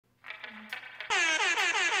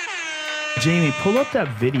Jamie, pull up that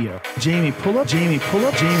video. Jamie, pull up that video.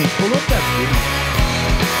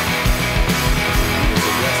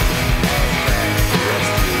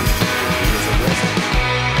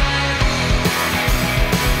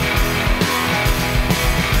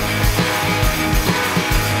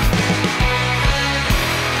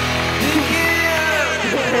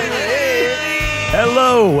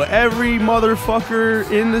 Hello, every motherfucker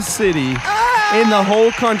in the city, in the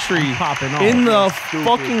whole country, in the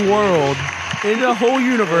fucking world, in the whole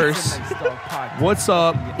universe. What's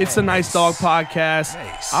up? It's the Nice Dog Podcast.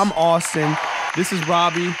 I'm Austin. This is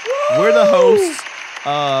Robby. We're the hosts.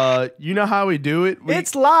 You know how we do it.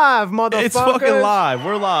 It's live, motherfuckers. It's fucking live.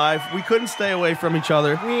 We're live. We couldn't stay away from each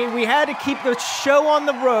other. We had to keep the show on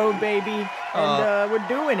the road, baby. And we're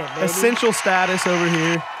doing it, baby. Essential status over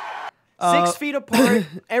here. 6 feet apart.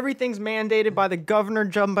 Everything's mandated by the governor,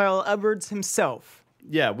 John Bell Edwards himself.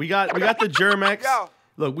 Yeah, we got the Germex.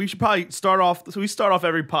 Look, we should probably start off. So we start off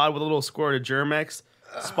every pod with a little squirt of Germex.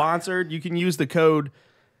 Sponsored. You can use the code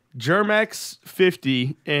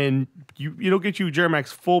Germex50, and it'll get you Germex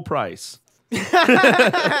full price.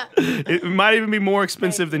 It might even be more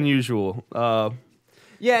expensive than usual.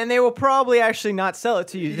 Yeah, and they will probably actually not sell it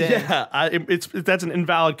to you then. Yeah, that's an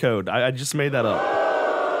invalid code. I just made that up.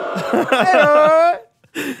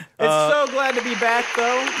 It's so glad to be back,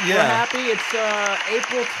 though. Yeah. We're happy. It's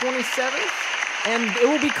April 27th, and it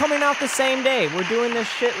will be coming out the same day. We're doing this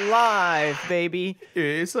shit live, baby.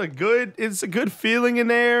 It's a good feeling in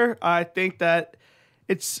there. I think that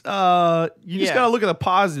it's you just gotta look at the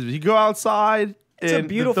positives. You go outside, it's and a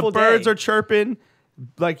beautiful the birds day. are chirping.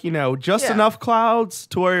 Like, just enough clouds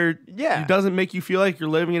to where it doesn't make you feel like you're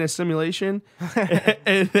living in a simulation.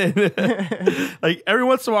 And then, like, every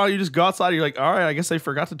once in a while, you just go outside and you're like, all right, I guess I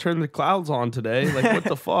forgot to turn the clouds on today. Like, what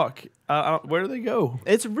the fuck? Where do they go?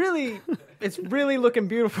 It's really looking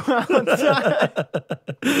beautiful outside.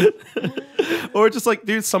 Or just like,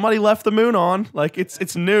 dude, somebody left the moon on. Like,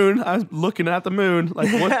 it's noon. I'm looking at the moon.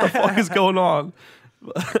 Like, what the fuck is going on?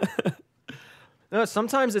 No,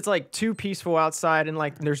 sometimes it's like too peaceful outside and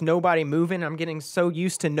like there's nobody moving. I'm getting so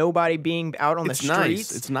used to nobody being out on the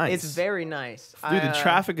streets. It's nice. It's very nice. Dude, the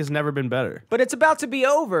traffic has never been better. But it's about to be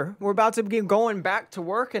over. We're about to be going back to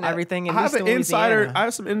work and everything. I have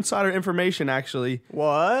some insider information, actually.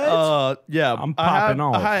 What? Yeah. I'm popping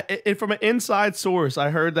off. From an inside source, I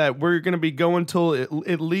heard that we're going to be going till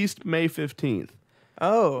at least May 15th.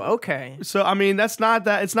 Oh, okay. So, I mean, it's not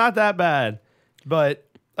that bad. But...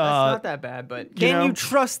 That's not that bad, but can you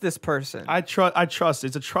trust this person? I trust.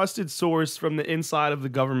 It's a trusted source from the inside of the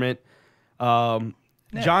government. Nice.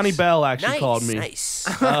 Johnny Bell actually called me. Nice.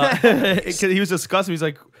 He was discussing. He's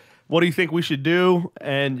like, "What do you think we should do?"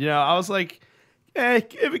 And I was like, give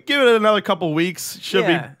it another couple weeks.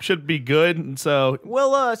 Should be good." And so,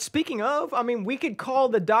 well, speaking of, I mean, we could call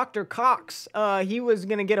the Dr. Cox. He was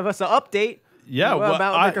gonna give us an update. Yeah,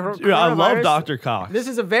 about I love Dr. Cox. This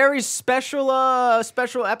is a very special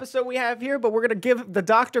episode we have here, but we're gonna give the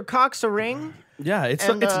Dr. Cox a ring. Yeah, it's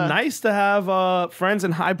nice to have friends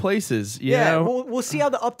in high places. You know? We'll see how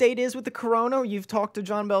the update is with the corona. You've talked to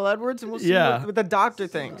John Bell Edwards, and we'll see what the doctor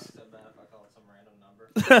thinks.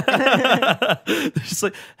 Just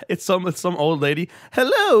like it's some old lady.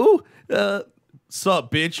 Hello,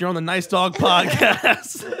 sup, bitch? You're on the Nice Dog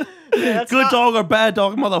Podcast. Yeah, good dog or bad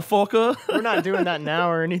dog, motherfucker? We're not doing that now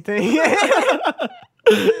or anything. All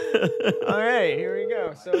right, here we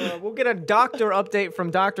go. So we'll get a doctor update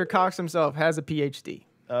from Dr. Cox himself. Has a PhD.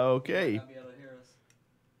 Okay.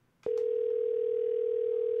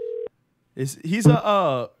 He's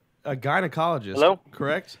a gynecologist? Hello?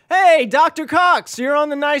 Correct? Hey, Dr. Cox, you're on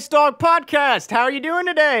the Nice Dog Podcast. How are you doing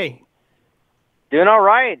today? Doing all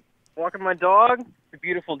right. Walking my dog. It's a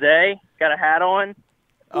beautiful day. Got a hat on.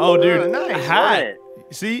 Oh, dude, nice. Hat.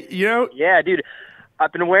 See, Yeah, dude.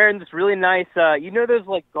 I've been wearing this really nice, those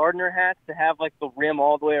like gardener hats that have like the rim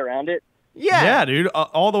all the way around it? Yeah, dude,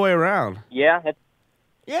 all the way around. Yeah,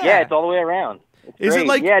 it's all the way around. Is it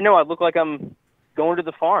like? Yeah, no, I look like I'm going to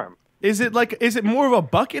the farm. Is it more of a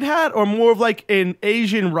bucket hat or more of like an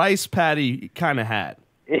Asian rice patty kind of hat?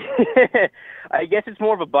 I guess it's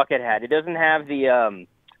more of a bucket hat. It doesn't have the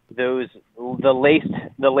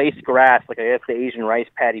laced grass like I guess the Asian rice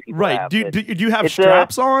patty people have. Do you have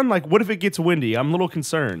straps on? Like, what if it gets windy? I'm a little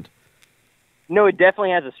concerned. No, it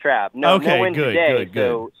definitely has a strap. No, okay, no wind today,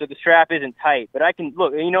 good. So the strap isn't tight. But I can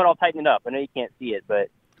look. You know what? I'll tighten it up. I know you can't see it, but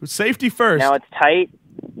safety first. Now it's tight.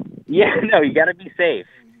 Yeah, no, you got to be safe.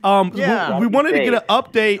 We wanted to get an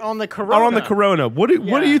update on the corona. What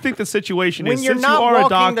do you think the situation is? When you're Since not you are walking a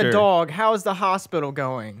doctor, the dog, how's the hospital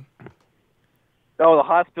going? Oh, the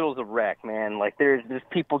hospital's a wreck, man. Like there's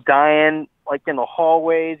people dying like in the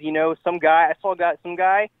hallways. You know, some guy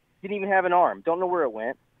didn't even have an arm. Don't know where it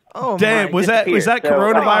went. Oh, damn! Was that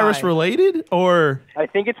coronavirus related, or? I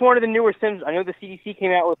think it's one of the newer symptoms. I know the CDC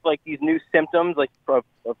came out with like these new symptoms, like of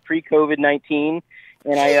pre-COVID-19,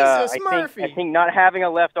 and I think not having a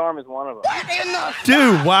left arm is one of them.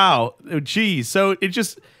 Dude, wow, geez. So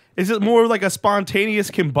is it more like a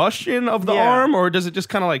spontaneous combustion of the arm, or does it just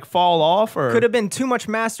kind of like fall off? Or could have been too much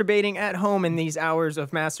masturbating at home in these hours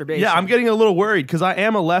of masturbation. Yeah, I'm getting a little worried because I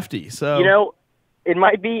am a lefty. So you know. It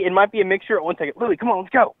might be a mixture. One second, Lily, come on,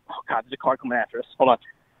 let's go. Oh God, there's a car coming after us. Hold on.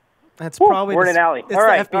 That's probably we're in an alley. It's all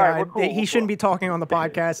right, the FBI. All right, cool, he shouldn't be talking on the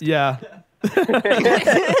podcast. Yeah.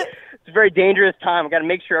 It's a very dangerous time. I got to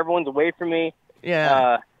make sure everyone's away from me.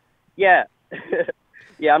 Yeah. Yeah.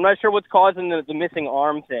 Yeah. I'm not sure what's causing the missing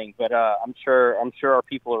arm thing, but I'm sure our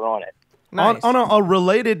people are on it. Nice. On a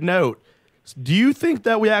related note, do you think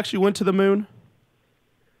that we actually went to the moon?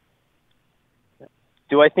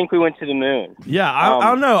 Do I think we went to the moon? Yeah, I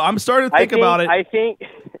don't know. I'm starting to think about it. I think.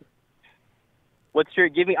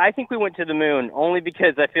 I think we went to the moon only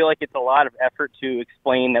because I feel like it's a lot of effort to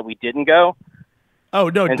explain that we didn't go. Oh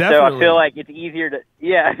no, and definitely. So I feel like it's easier to.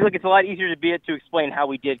 Yeah, I feel like it's a lot easier to explain how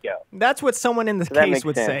we did go. That's what someone in the case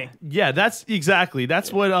would say. Yeah, that's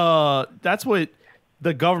what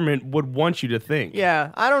the government would want you to think.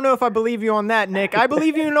 Yeah, I don't know if I believe you on that, Nick. I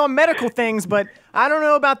believe you on medical things, but I don't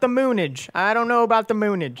know about the moonage.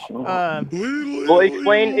 Well,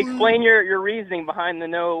 explain your reasoning behind the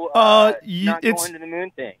not going to the moon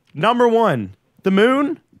thing. Number one, the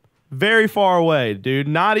moon, very far away, dude.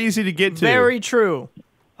 Not easy to get to. Very true.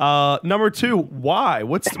 Number two, why?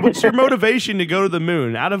 What's your motivation to go to the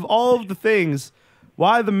moon? Out of all of the things,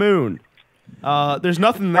 why the moon? There's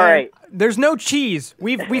nothing there. All right. There's no cheese.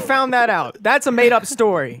 We found that out. That's a made up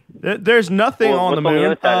story. There's nothing on the moon. On the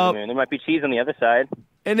other side of the moon? There might be cheese on the other side.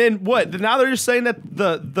 And then what? Now they're just saying that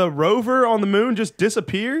the rover on the moon just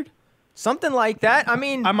disappeared? Something like that. I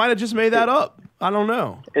mean, I might have just made that up. I don't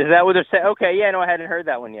know. Is that what they're saying? Okay, yeah, no, I hadn't heard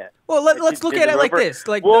that one yet. Well, let's look at it like this.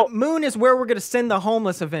 Like, the moon is where we're going to send the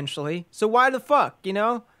homeless eventually. So why the fuck, you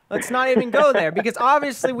know? Let's not even go there because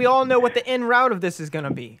obviously we all know what the end route of this is going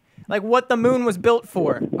to be. Like what the moon was built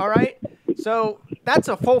for, all right? So that's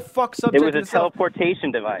a whole fuck subject. It was a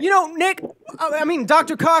teleportation device. You know, Nick, I mean,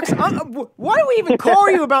 Dr. Cox, why do we even call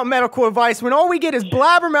you about medical advice when all we get is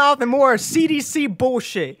blabbermouth and more CDC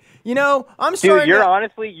bullshit? You know, I'm sorry.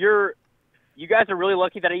 Dude, you guys are really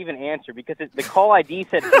lucky that I even answered because the call ID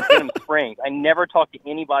said from Denham Springs. I never talked to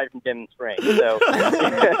anybody from Denham Springs, so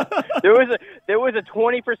there was a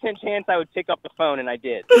 20% chance I would pick up the phone, and I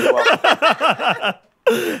did.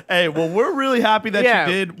 Hey, well, we're really happy that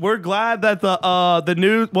you did. We're glad that the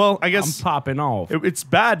news. Well, I guess I'm popping off. It's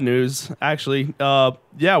bad news, actually.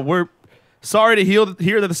 Yeah, we're sorry to hear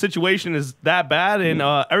that the situation is that bad, and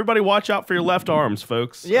everybody watch out for your left arms,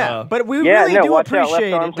 folks. Yeah, but we really do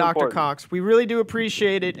appreciate it, Dr. Cox. We really do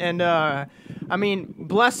appreciate it, and I mean,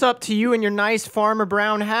 bless up to you and your nice Farmer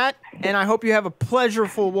Brown hat, and I hope you have a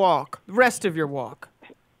pleasurable walk, the rest of your walk.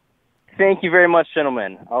 Thank you very much,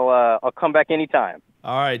 gentlemen. I'll come back anytime.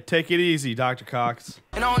 All right, take it easy, Dr. Cox.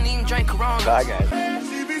 And I don't even drink Corona. Bye, guys.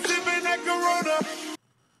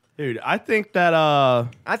 Dude, I think that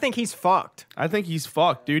I think he's fucked. I think he's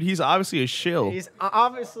fucked, dude. He's obviously a shill. He's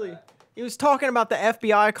obviously. He was talking about the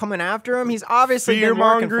FBI coming after him. He's obviously been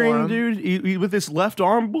working for him. Dude. He, with this left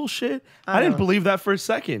arm bullshit. I didn't believe that for a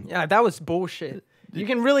second. Yeah, that was bullshit. You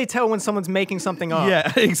can really tell when someone's making something up.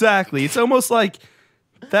 Yeah, exactly. It's almost like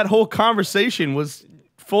that whole conversation was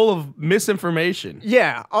full of misinformation.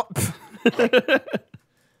 Yeah.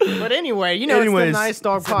 But anyway, you know, it's the Nice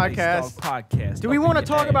Dog Podcast. Do we want to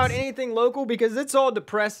talk about anything local? Because it's all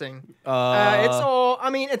depressing.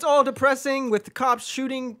 It's all depressing with the cops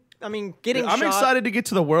shooting. I mean, getting shot. I'm excited to get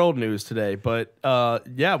to the world news today, but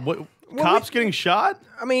yeah, cops getting shot?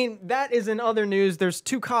 I mean, that is in other news. There's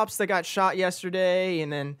 2 cops that got shot yesterday,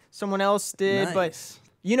 and then someone else did. Nice. But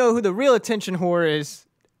you know who the real attention whore is?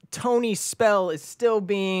 Tony Spell is still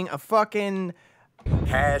being a fucking...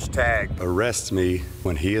 #arrest me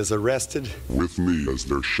when he is arrested with me as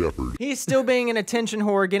their shepherd. He's still being an attention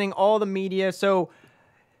whore, getting all the media. So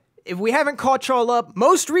if we haven't caught y'all up,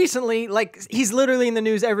 most recently, like he's literally in the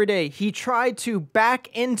news every day, he tried to back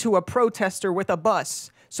into a protester with a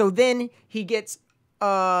bus. So then he gets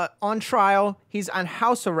on trial. He's on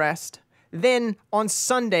house arrest. Then on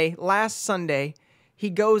Sunday, last Sunday, he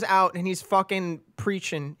goes out and he's fucking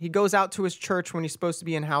preaching. He goes out to his church when he's supposed to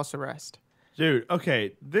be in house arrest. Dude,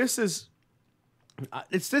 okay, this is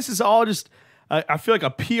all just I feel like a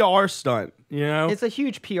PR stunt, you know? It's a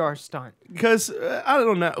huge PR stunt. Because, I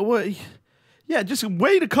don't know, what... Yeah, just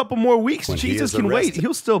wait a couple more weeks. When he Jesus is can wait. arrested.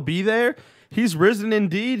 He'll still be there. He's risen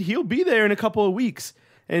indeed. He'll be there in a couple of weeks.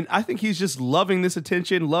 And I think he's just loving this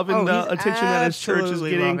attention, loving the attention that his church is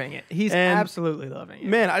getting. Loving it. He's absolutely loving it.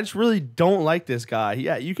 Man, I just really don't like this guy.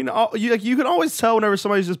 Yeah, you can always tell whenever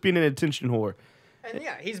somebody's just being an attention whore. And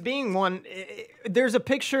yeah, he's being one. There's a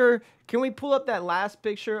picture. Can we pull up that last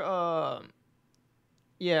picture?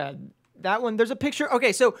 Yeah, that one. There's a picture.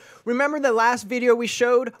 Okay, so remember the last video we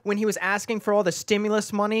showed when he was asking for all the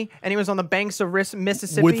stimulus money and he was on the banks of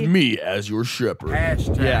Mississippi? With me as your shepherd.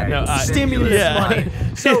 Hashtag Stimulus money.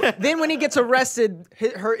 So then when he gets arrested,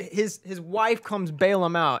 his wife comes bail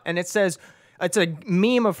him out. And it says, it's a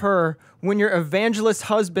meme of her, when your evangelist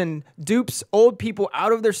husband dupes old people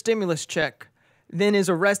out of their stimulus check, then is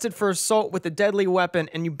arrested for assault with a deadly weapon,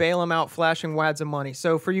 and you bail him out flashing wads of money.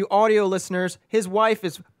 So for you audio listeners, his wife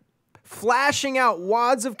is flashing out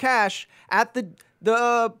wads of cash at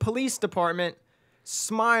the police department,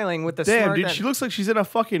 smiling with the Damn, smirk dude, that- she looks like she's in a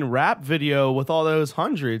fucking rap video with all those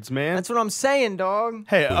hundreds, man. That's what I'm saying, dog.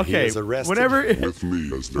 Hey, When he okay, is arrested. whenever With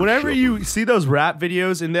me as their whenever you shepherd. see those rap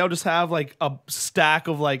videos and they'll just have like a stack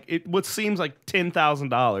of like what seems like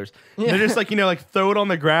 $10,000. They're just like, like throw it on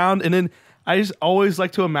the ground, and then I just always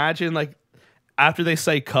like to imagine like after they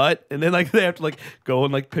say cut, and then like they have to like go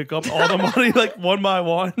and like pick up all the money like one by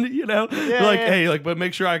one, hey, like, but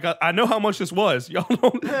make sure I know how much this was. Y'all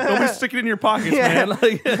don't be sticking it in your pockets, man.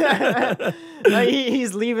 Like, Like,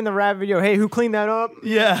 he's leaving the rap video. Hey, who cleaned that up?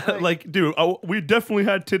 yeah, like, dude, we definitely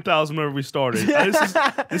had 10,000 whenever we started.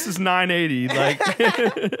 This is 980. Like,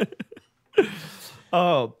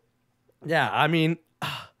 oh, yeah. I mean,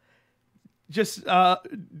 just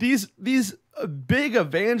these big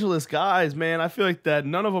evangelist guys, man. I feel like that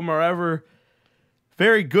none of them are ever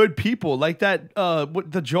very good people. Like that,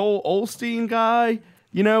 the Joel Osteen guy,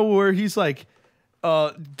 where he's like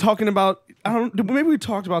talking about. Maybe we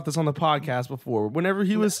talked about this on the podcast before. Whenever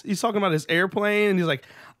he's talking about his airplane, and he's like,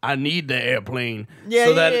 "I need the airplane,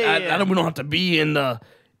 so that we don't have to be in the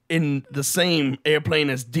same airplane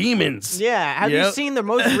as demons." Yeah. Have you seen the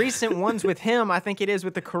most recent ones with him? I think it is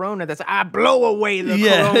with the corona. That's I blow away the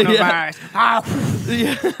coronavirus.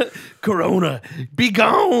 Yeah. Corona, be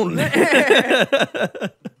gone.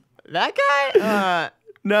 That guy?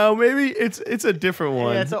 No, maybe it's a different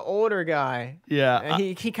one. Yeah, it's an older guy. Yeah.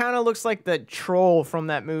 He kind of looks like the troll from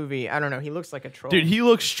that movie. I don't know. He looks like a troll. Dude, he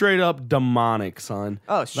looks straight up demonic, son.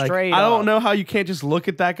 Oh, straight like, up. I don't know how you can't just look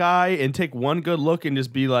at that guy and take one good look and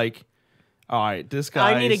just be like, all right, this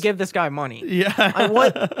guy. I need to give this guy money. Yeah.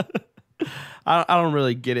 What? I don't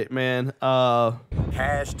really get it, man.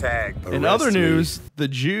 Hashtag In other news, the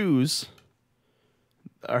Jews,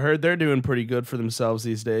 I heard they're doing pretty good for themselves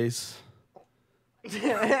these days.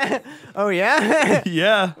 Oh, yeah?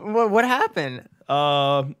 Yeah. What happened?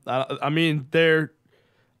 I mean, they're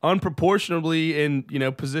unproportionably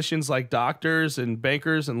in positions like doctors and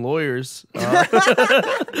bankers and lawyers.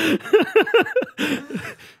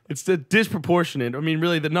 It's disproportionate. I mean,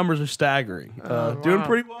 really, the numbers are staggering. Doing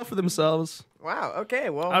pretty well for themselves. Wow.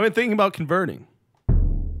 Okay. Well, I've been thinking about converting.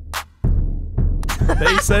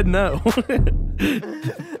 They said no.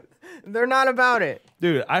 they're not about it.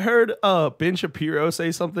 Dude, I heard Ben Shapiro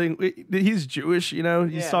say something. He's Jewish, He's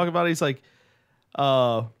talking about it. He's like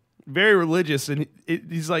very religious, and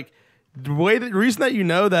he's like the reason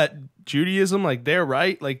that that Judaism, like they're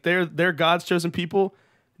right, like they're God's chosen people.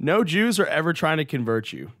 No Jews are ever trying to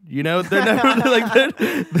convert you. They're never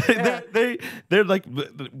they're like,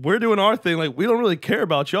 we're doing our thing. Like, we don't really care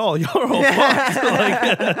about y'all. Y'all are all fucked.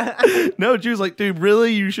 Like, no Jews like, dude,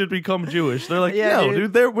 really, you should become Jewish. They're like, Yeah, no,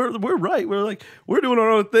 dude, we're right. We're like, we're doing our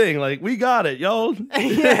own thing. Like, we got it, y'all.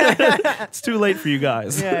 It's too late for you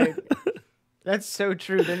guys. Yeah. That's so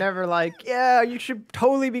true. They're never like, yeah, you should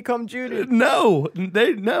totally become Judas. No,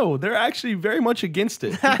 they're actually very much against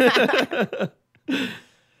it.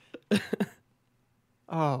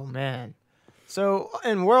 Oh, man. So,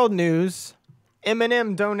 in world news,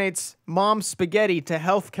 Eminem donates mom's spaghetti to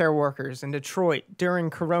healthcare workers in Detroit during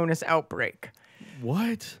Corona's outbreak.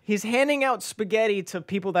 What? He's handing out spaghetti to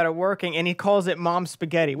people that are working, and he calls it mom's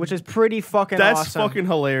spaghetti, which is pretty fucking That's awesome. fucking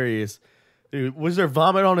hilarious. Dude, was there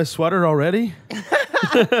vomit on his sweater already?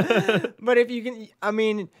 But if you can, I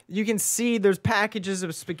mean, you can see there's packages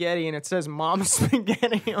of spaghetti, and it says mom's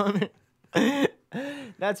spaghetti on it.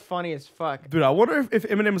 That's funny as fuck. Dude, I wonder if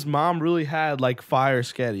Eminem's mom really had like fire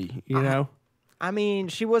sketty, I mean,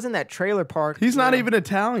 she was in that trailer park. He's not even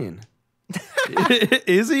Italian.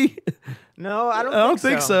 Is he? No, I don't I don't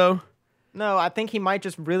think so. No, I think he might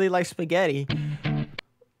just really like spaghetti.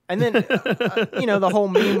 And then, the whole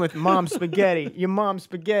meme with mom spaghetti, your mom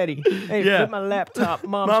spaghetti. Hey, Yeah. flip my laptop,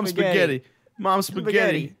 mom spaghetti. Mom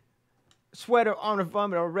spaghetti. Sweater on a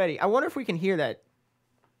vomit already. I wonder if we can hear that.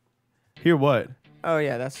 Hear what? Oh,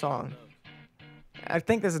 yeah, that song. I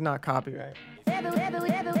think this is not copyright.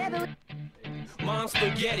 Mom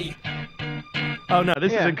spaghetti. Oh, no,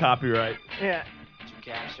 this Yeah. isn't copyright. Yeah.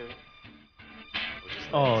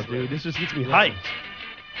 Oh, dude, this just gets me hyped.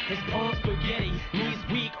 His palm spaghetti, knees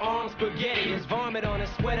weak, arm spaghetti, his vomit on his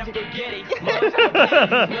sweater spaghetti. Mom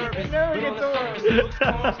spaghetti, he's nervous, but on the surface he looks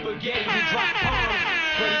calm spaghetti. He dropped palms,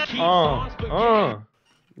 but he keeps on spaghetti.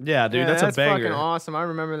 Yeah, dude, Yeah, that's a banger. fucking awesome. I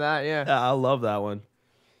remember that, yeah. Yeah, I love that one.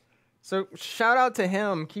 So shout out to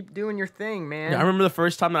him. Keep doing your thing, man. Yeah, I remember the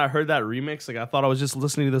first time that I heard that remix, like I thought I was just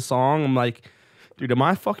listening to the song. I'm like, dude, am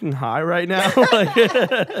I fucking high right now?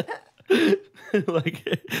 Like,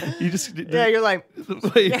 you just Yeah, you're like,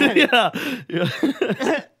 wait, yeah.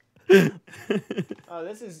 oh,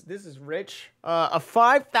 this is rich. A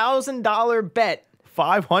 $5,000 bet.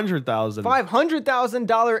 $500,000.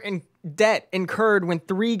 $500,000 in debt incurred when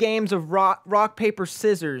 3 games of rock paper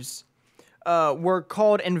scissors were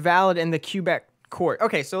called invalid in the Quebec court.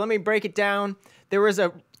 Okay, so let me break it down. There was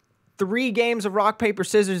 3 games of rock paper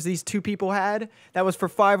scissors these 2 people had that was for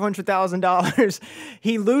 $500,000.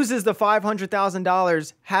 He loses the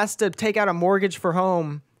 $500,000, has to take out a mortgage for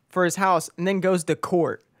his house, and then goes to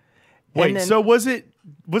court. Wait, then, so was it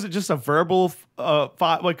just a verbal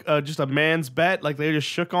just a man's bet? Like they just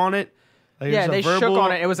shook on it? Like yeah, just a they shook verbal-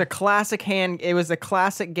 on it. It was a classic It was a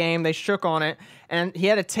classic game. They shook on it, and he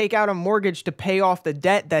had to take out a mortgage to pay off the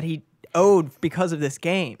debt that he owed because of this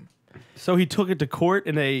game. So he took it to court,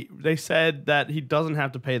 and they said that he doesn't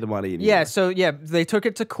have to pay the money anymore. Yeah, they took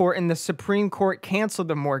it to court, and the Supreme Court canceled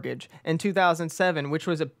the mortgage in 2007, which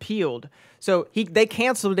was appealed. So they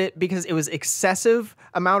canceled it because it was excessive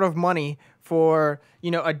amount of money for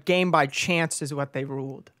a game by chance is what they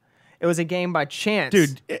ruled. It was a game by chance,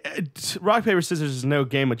 Dude, rock paper scissors is no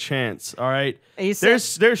game of chance. All right, He said-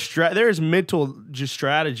 there's mental just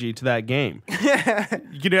strategy to that game.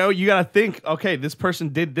 You gotta think. Okay, this person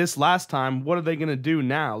did this last time. What are they gonna do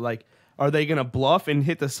now? Like, are they gonna bluff and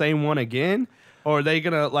hit the same one again, or are they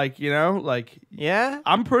gonna Yeah,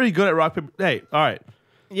 I'm pretty good at rock paper. Hey, all right,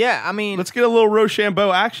 yeah. I mean, let's get a little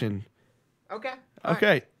Rochambeau action. okay,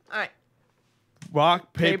 Okay, all right.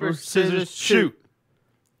 rock paper scissors shoot.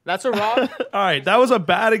 That's a rock. All right, that was a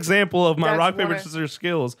bad example of my That's rock paper one I- scissors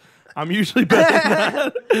skills. I'm usually better than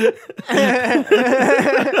that.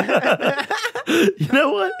 You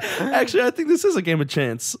know what? Actually, I think this is a game of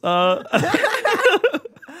chance.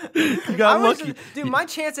 You got lucky. Dude, my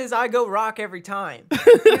chance is I go rock every time.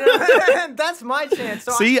 That's my chance.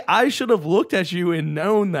 So See, I should have looked at you and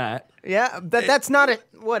known that. yeah, that's not a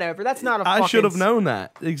whatever. That's not a. I should have fucking- known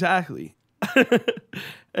that. Exactly.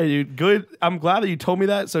 Hey, dude, good. I'm glad that you told me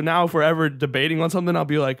that. So now if we're ever debating on something, I'll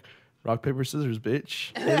be like, rock, paper, scissors,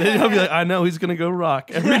 bitch. And then I'll be like, I know he's going to go rock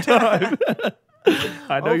every time.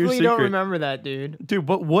 I know your Hopefully secret. you don't remember that, dude. Dude,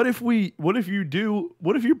 but what if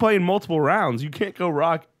you're playing multiple rounds? You can't go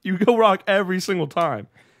rock. You go rock every single time.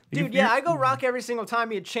 Dude, yeah, I go rock every single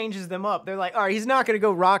time he changes them up. They're like, all right, he's not going to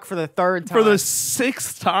go rock for the 3rd time. For the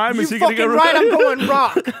 6th time, You is he going to fucking go right,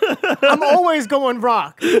 rock? I'm going rock. I'm always going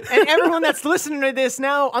rock. And everyone that's listening to this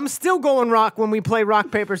now, I'm still going rock when we play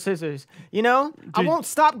rock, paper, scissors. I Dude. won't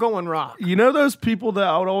stop going rock. You know those people that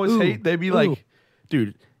I would always hate? They'd be like,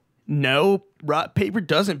 dude, no, rock, paper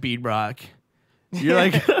doesn't beat rock. You're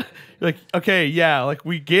like, you're like, okay, yeah, like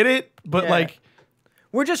we get it, but Yeah. like,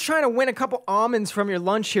 We're just trying to win a couple almonds from your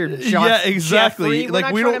lunch here, yeah, exactly. Jeffrey. We're Like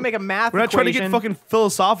not we trying don't to make a math We're not trying to get equation. fucking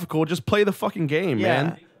philosophical. Just play the fucking game, Yeah.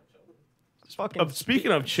 man. Fucking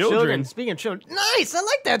Speaking of children, Speaking of children. Nice. I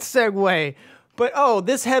like that segue. But,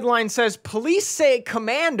 this headline says, police say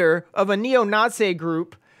commander of a neo-Nazi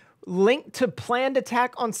group linked to planned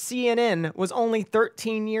attack on CNN was only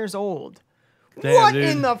 13 years old. Damn, What dude.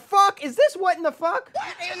 in the fuck? Is this what in the fuck?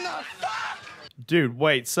 What in the fuck? Dude,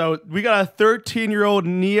 wait. So we got a 13-year-old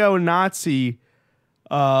neo-Nazi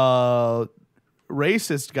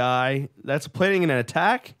racist guy that's planning an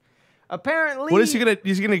attack. Apparently. What is he gonna?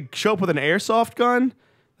 He's gonna show up with an airsoft gun?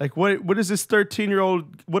 Like what is this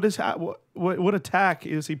 13-year-old? What attack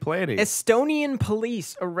is he planning? Estonian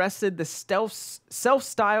police arrested the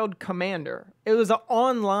self-styled commander. It was an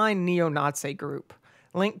online neo-Nazi group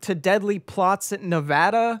linked to deadly plots in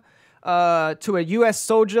Nevada, to a U.S.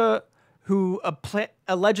 soldier who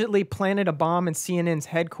allegedly planted a bomb in CNN's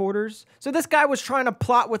headquarters. So this guy was trying to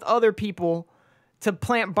plot with other people to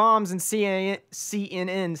plant bombs in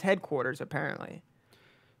CNN's headquarters, apparently.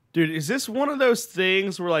 Dude, is this one of those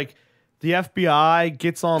things where like the FBI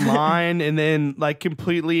gets online and then like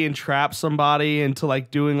completely entraps somebody into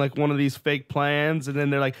like doing like one of these fake plans, and then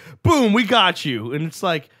they're like, boom, we got you. And it's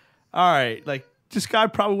like, all right, like this guy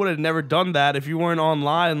probably would have never done that if you weren't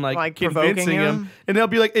online like convincing him. And they'll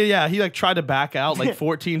be like, yeah, he like tried to back out like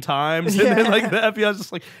 14 times. And then like the FBI's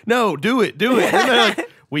just like, no, do it. And they're like,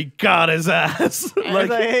 we got his ass.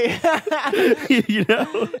 You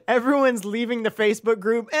know? Everyone's leaving the Facebook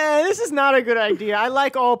group. This is not a good idea. I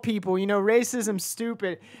like all people. You know, racism's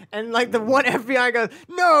stupid. And like the one FBI goes,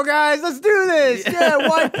 no, guys, let's do this. Yeah,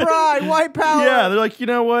 white pride, white power. Yeah, they're like, you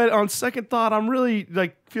know what? On second thought, I'm really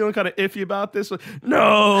like feeling kind of iffy about this. Like,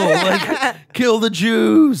 no, like kill the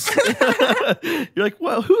Jews. You're like,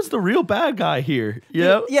 well, who's the real bad guy here?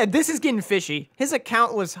 Yeah, yeah. This is getting fishy. His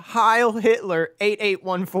account was Heil Hitler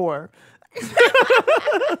 8814.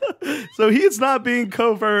 So he's not being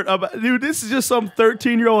covert about, dude. This is just some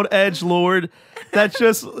 13-year-old edgelord that's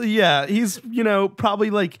just, yeah. He's, you know, probably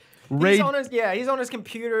like. He's on his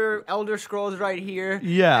computer, Elder Scrolls right here.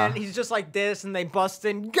 Yeah. And he's just like this, and they bust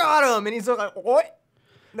in, got him, and he's like, what?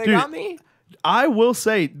 They Dude, got me? I will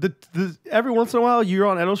say, the every once in a while, you're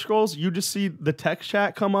on Elder Scrolls, you just see the text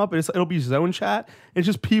chat come up, and it'll be zone chat. It's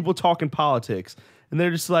just people talking politics. And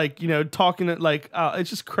they're just like, you know, talking it like, it's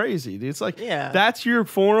just crazy. Dude. It's like, that's your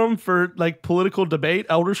forum for like political debate,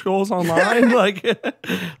 Elder Scrolls Online. like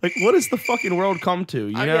what does the fucking world come to?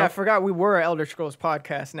 You know? Yeah, I forgot we were an Elder Scrolls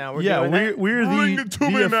podcast now. We're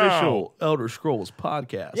the official Elder Scrolls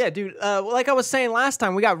podcast. Yeah, dude. Like I was saying last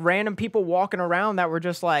time, we got random people walking around that were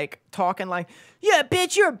just like talking like, yeah,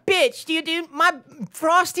 bitch, you're a bitch, dude. My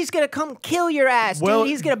Frosty's gonna come kill your ass, dude.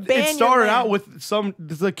 He's gonna ban you. It started out with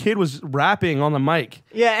the kid was rapping on the mic.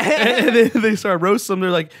 Yeah. And then they started roasting him.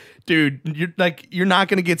 They're like, dude, you're not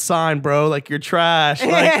gonna get signed, bro. Like, you're trash.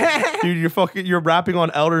 Like, dude, you're rapping on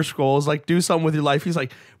Elder Scrolls. Like, do something with your life. He's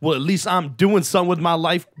like, well, at least I'm doing something with my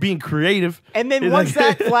life, being creative. And then once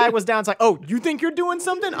that flag was down, it's like, oh, you think you're doing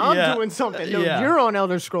something? I'm doing something. No, you're on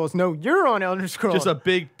Elder Scrolls. No, you're on Elder Scrolls. Just a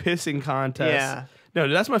big pissing contest. Yeah. No,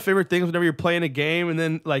 that's my favorite thing. Whenever you're playing a game and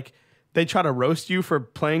then like they try to roast you for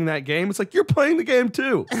playing that game, it's like, you're playing the game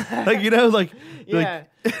too. Like, you know, like, yeah.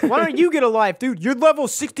 Why don't you get a life, dude? You're level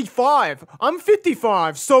 65. I'm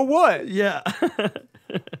 55. So what? Yeah.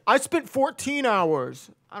 I spent 14 hours.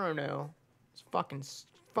 I don't know. It's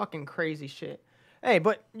fucking crazy shit. Hey,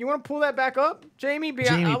 but you want to pull that back up, Jamie?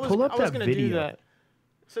 Jamie, pull up that gonna video. Do that.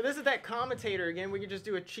 So this is that commentator again. We could just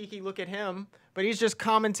do a cheeky look at him, but he's just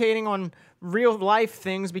commentating on real life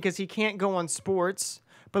things because he can't go on sports.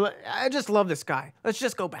 But I just love this guy. Let's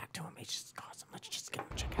just go back to him. He's just awesome. Let's just go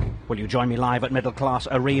check out. Will you join me live at Middle Class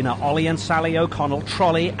Arena? Ollie and Sally O'Connell,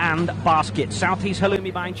 trolley and basket. Southeast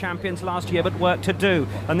halloumi buying champions last year, but work to do.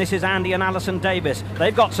 And this is Andy and Alison Davis.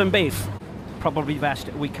 They've got some beef. Probably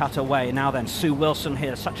best we cut away. Now then, Sue Wilson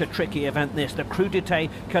here. Such a tricky event this. The crudité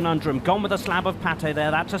conundrum. Gone with a slab of pate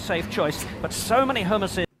there. That's a safe choice. But so many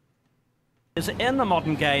hummuses in the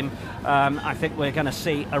modern game. I think we're going to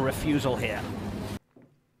see a refusal here.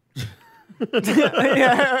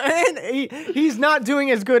 Yeah, and he's not doing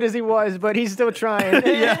as good as he was, but he's still trying.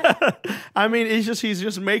 Yeah, I mean, he's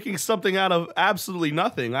just making something out of absolutely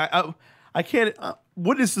nothing. I can't.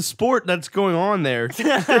 What is the sport that's going on there?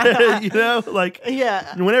 You know, like,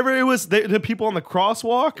 yeah. Whenever it was the people on the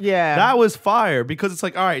crosswalk, that was fire because it's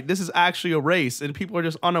like, all right, this is actually a race, and people are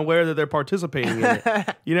just unaware that they're participating in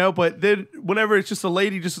it. You know, but then whenever it's just a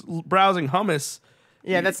lady just browsing hummus.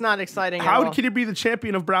 Yeah, that's not exciting. How can you be the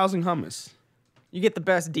champion of browsing hummus? You get the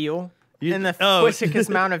best deal in the quickest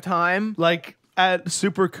amount of time. Like at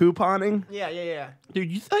super couponing? Yeah.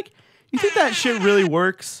 Dude, you think that shit really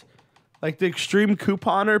works? Like the extreme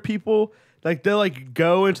couponer people, like they'll like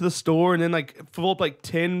go into the store and then like fill up like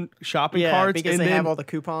 10 shopping carts. Because they have all the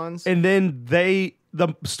coupons. And then the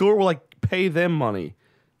store will like pay them money.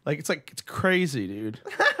 Like it's crazy, dude.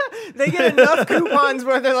 They get enough coupons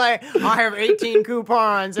where they're like, I have 18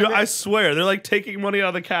 coupons. Dude, I swear, they're like taking money out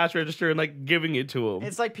of the cash register and like giving it to them.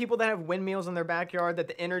 It's like people that have windmills in their backyard that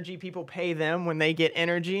the energy people pay them when they get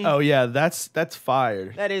energy. Oh yeah, that's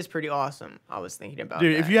fire. That is pretty awesome. I was thinking about that.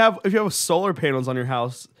 Dude, if you have solar panels on your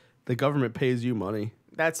house, the government pays you money.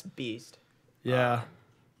 That's beast. Yeah.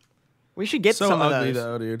 We should get some of those. So ugly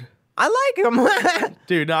though, dude. I like them.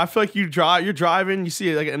 Dude, no, I feel like you're driving, you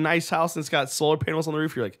see like a nice house and it's got solar panels on the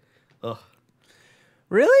roof, you're like, ugh.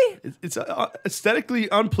 Really? It's aesthetically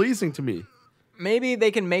unpleasing to me. Maybe they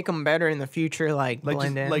can make them better in the future, like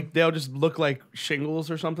blend in. Like they'll just look like shingles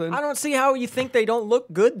or something. I don't see how you think they don't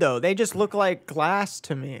look good though. They just look like glass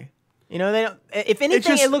to me. You know, they don't. If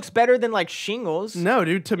anything, it looks better than like shingles. No,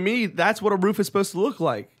 dude. To me, that's what a roof is supposed to look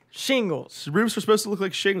like. Shingles. Roofs are supposed to look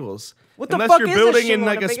like shingles. What the Unless fuck you're is a building in shingle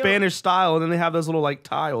like on a a big Spanish style, and then they have those little like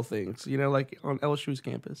tile things, you know, like on LSU's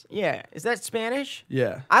campus. Yeah. Is that Spanish?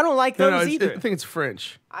 Yeah. I don't like those either. I think it's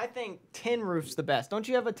French. I think tin roof's the best. Don't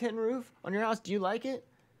you have a tin roof on your house? Do you like it?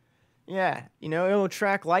 Yeah. You know, it'll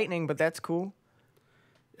attract lightning, but that's cool.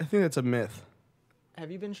 I think that's a myth.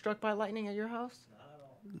 Have you been struck by lightning at your house?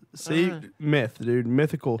 See, myth, dude,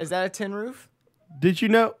 mythical. Is that a tin roof? Did you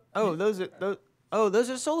know? Oh, those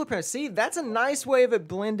are solar panels. See, that's a nice way of it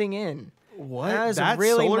blending in. What? That is That's a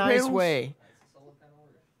really solar nice panels? way.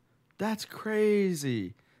 That's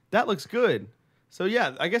crazy. That looks good. So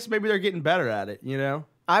yeah, I guess maybe they're getting better at it, you know?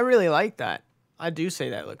 I really like that. I do say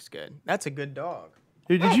that looks good. That's a good dog.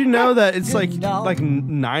 Dude, did you know that it's like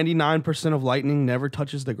 99% of lightning never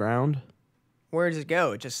touches the ground? Where does it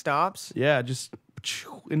go? It just stops? Yeah, just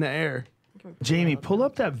in the air. Jamie, pull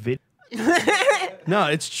up that video. No,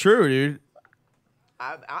 it's true, dude.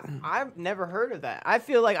 I've never heard of that. I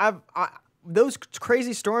feel like those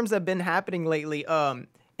crazy storms that have been happening lately.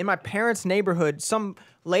 In my parents' neighborhood, some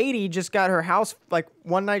lady just got her house. Like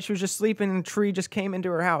one night, she was just sleeping, and a tree just came into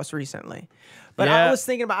her house recently. But Yeah. I was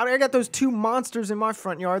thinking about, I got those two monsters in my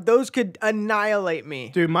front yard. Those could annihilate me.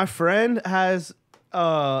 Dude, my friend has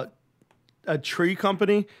a tree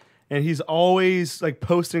company, and he's always like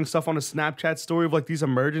posting stuff on a Snapchat story of like these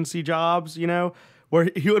emergency jobs, you know, where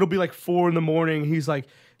it'll be like 4 a.m. He's like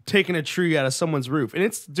taking a tree out of someone's roof, and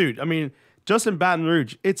it's, dude, I mean, just in Baton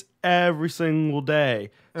Rouge, it's every single day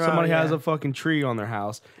somebody has a fucking tree on their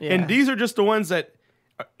house, and these are just the ones that.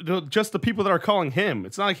 Just the people that are calling him.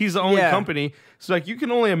 It's not like he's the only company. So like you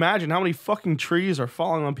can only imagine how many fucking trees are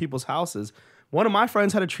falling on people's houses. One of my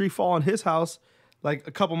friends had a tree fall on his house like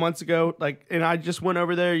a couple months ago. Like, and I just went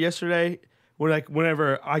over there yesterday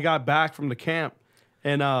whenever I got back from the camp,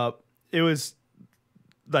 and it was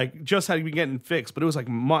like just had been getting fixed, but it was like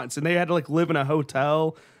months, and they had to like live in a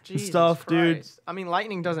hotel and stuff, dude. I mean,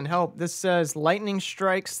 lightning doesn't help. This says lightning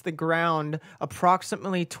strikes the ground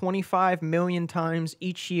approximately 25 million times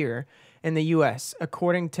each year in the U.S.,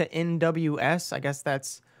 according to NWS. I guess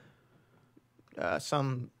that's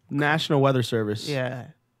some National Weather Service. Yeah.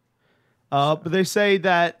 But they say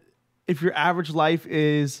that if your average life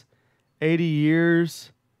is 80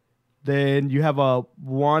 years, then you have a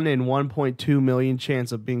 1 in 1.2 million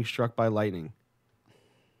chance of being struck by lightning.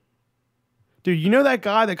 Dude, you know that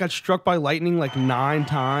guy that got struck by lightning like 9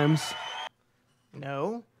 times?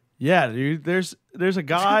 No. Yeah, dude. There's a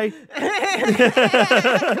guy.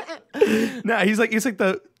 No, he's like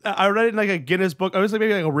the. I read it in like a Guinness book. I was like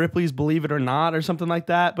maybe like a Ripley's Believe It or Not or something like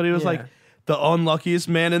that. But it was like the unluckiest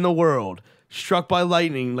man in the world, struck by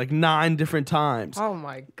lightning like 9 different times. Oh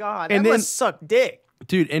my god, And that then- must suck dick.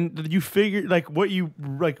 Dude, and you figure like what you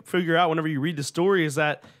like figure out whenever you read the story is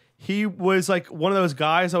that he was like one of those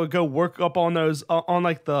guys that would go work up on those on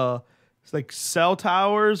like the like cell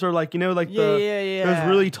towers or like, you know, like those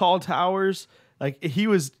really tall towers. Like he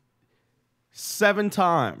was 7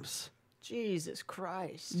 times. Jesus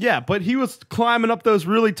Christ. Yeah, but he was climbing up those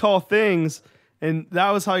really tall things, and that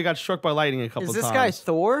was how he got struck by lightning a couple times. Is this guy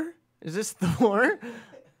Thor? Is this Thor?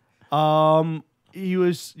 He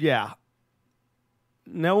was, yeah.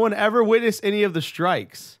 No one ever witnessed any of the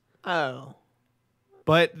strikes. Oh.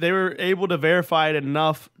 But they were able to verify it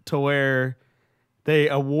enough to where they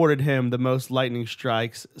awarded him the most lightning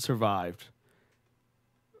strikes survived.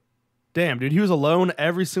 Damn, dude, he was alone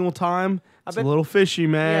every single time. It's a little fishy,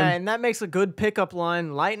 man. Yeah, and that makes a good pickup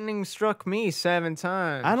line. Lightning struck me 7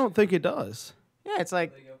 times. I don't think it does. Yeah, it's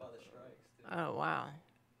like... Oh, wow.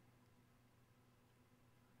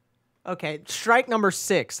 Okay, strike number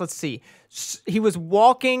 6. Let's see. He was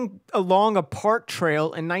walking along a park trail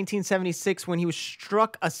in 1976 when he was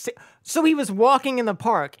struck So he was walking in the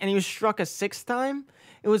park and he was struck a 6th time?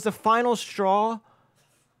 It was the final straw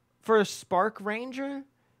for a Spark Ranger?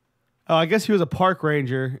 Oh, I guess he was a park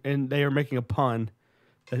ranger, and they were making a pun.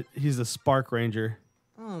 He's a Spark Ranger.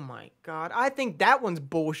 Oh my god. I think that one's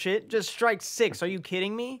bullshit. Just strike 6. Are you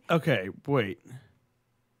kidding me? Okay, wait.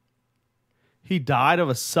 He died of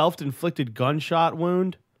a self-inflicted gunshot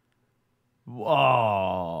wound?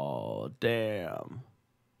 Oh, damn.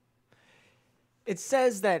 It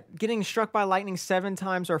says that getting struck by lightning 7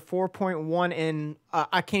 times or 4.1 in...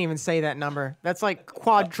 I can't even say that number. That's like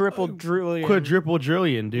quadruple drillion. Quadruple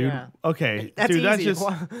drillion, dude. Yeah. Okay. That's dude, easy. that's just...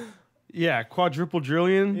 Yeah, quadruple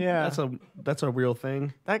drillion. Yeah. That's a real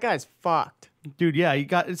thing. That guy's fucked. Dude, yeah,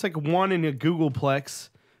 it's like 1 in a Googleplex,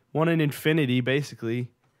 1 in infinity, basically.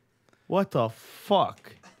 What the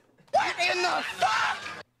fuck? What in the fuck?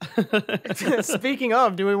 Speaking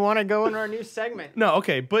of, do we want to go in our new segment? No,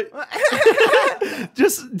 okay, but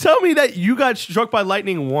just tell me that you got struck by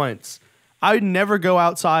lightning once. I would never go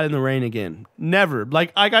outside in the rain again. Never.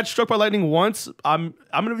 Like, I got struck by lightning once. I'm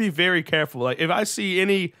gonna be very careful. Like, if I see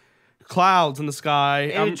any clouds in the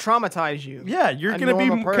sky, It would traumatize you. yeah, you're A gonna be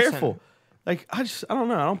normal person. careful. Like, I don't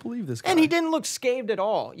know. I don't believe this guy. And he didn't look scathed at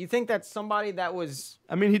all. You think that's somebody that was...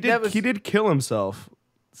 I mean, he did kill himself.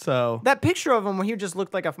 So That picture of him when he just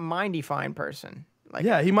looked like a mindy fine person. Like,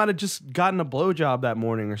 yeah, he might have just gotten a blowjob that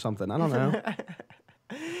morning or something. I don't know.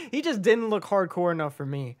 he just didn't look hardcore enough for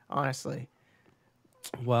me, honestly.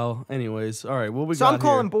 Well, anyways, all right. What we So got I'm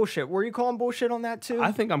calling here? bullshit. Were you calling bullshit on that too?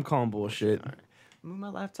 I think I'm calling bullshit. Move my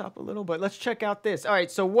laptop a little, but let's check out this. All right,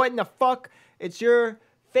 so what in the fuck? It's your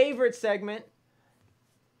favorite segment.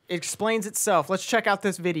 It explains itself. Let's check out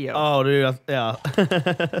this video. Oh, dude, yeah.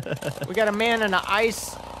 We got a man in an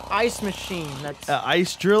ice machine. That's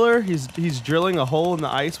Ice driller. He's drilling a hole in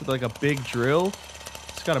the ice with like a big drill.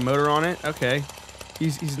 It's got a motor on it. Okay.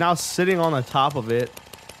 He's now sitting on the top of it.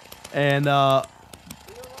 And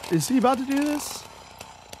is he about to do this?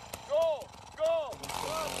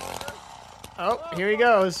 oh, here he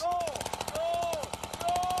goes.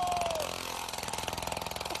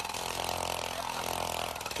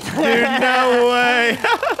 Dude, no way.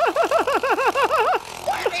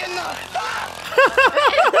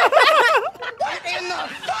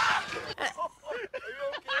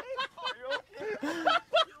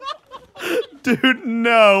 Dude,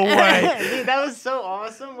 no way. Dude, that was so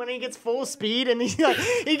awesome when he gets full speed and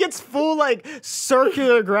he gets full like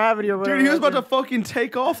circular gravity or whatever. Dude, he was about to fucking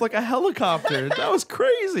take off like a helicopter. That was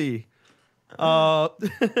crazy.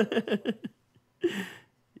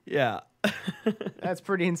 Yeah. That's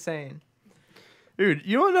pretty insane. Dude,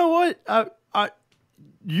 you wanna know what?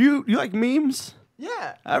 You like memes?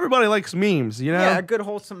 Yeah. Everybody likes memes, you know? Yeah, a good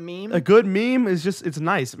wholesome meme. A good meme is just, it's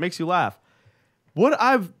nice. It makes you laugh. What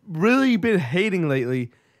I've really been hating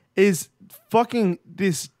lately is fucking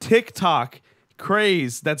this TikTok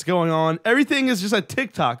craze that's going on. Everything is just a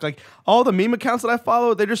TikTok. Like, all the meme accounts that I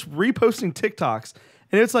follow, they're just reposting TikToks.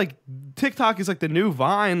 And it's like, TikTok is like the new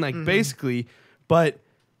Vine, like, basically. But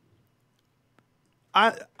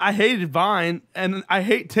I hated Vine, and I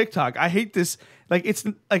hate TikTok. I hate this. Like, it's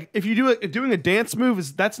like, if you doing a dance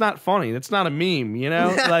move, that's not funny. That's not a meme, you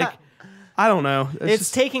know? Like, I don't know. It's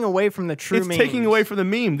just taking away from the true It's taking away from the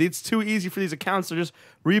meme. It's too easy for these accounts. They're just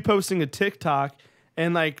reposting a TikTok,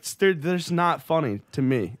 and like they're just not funny to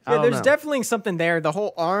me. Yeah, there's definitely something there. The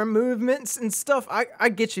whole arm movements and stuff. I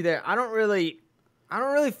get you there. I don't really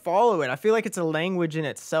follow it. I feel like it's a language in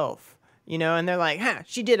itself. You know, and they're like,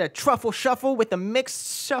 she did a truffle shuffle with a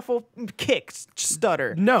mixed shuffle kick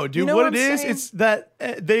stutter. No, dude, You know what I'm it is, saying? it's that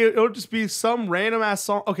it'll just be some random ass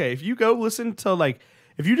song. Okay, if you go listen to like,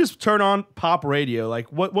 if you just turn on pop radio,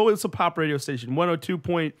 like what was the pop radio station?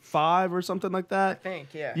 102.5 or something like that? I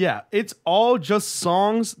think, yeah. Yeah, it's all just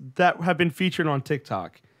songs that have been featured on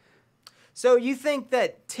TikTok. So you think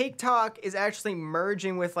that TikTok is actually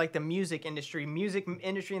merging with like the music industry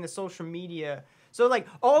and the social media? So like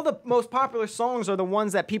all the most popular songs are the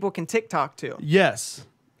ones that people can TikTok to. Yes.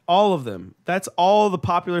 All of them. That's all the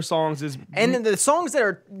popular songs is. And then the songs that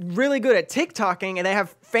are really good at TikToking and they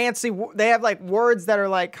have like words that are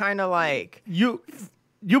like kind of like I'll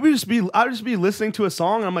just be listening to a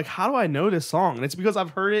song and I'm like, how do I know this song? And it's because I've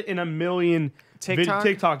heard it in a million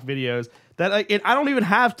TikTok videos that I don't even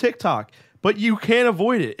have TikTok, but you can't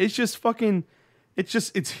avoid it. It's just fucking,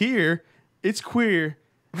 it's here, it's queer,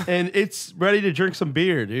 and it's ready to drink some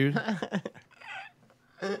beer, dude.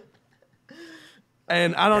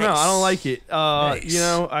 And I don't know. I don't like it. You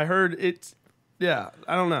know, I heard it's, yeah,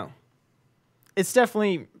 I don't know. It's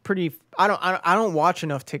definitely pretty. I don't watch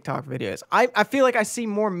enough TikTok videos. I feel like I see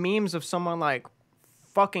more memes of someone like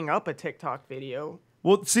fucking up a TikTok video.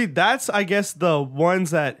 Well, see, that's, I guess, the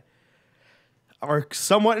ones that are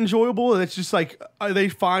somewhat enjoyable. It's just like, they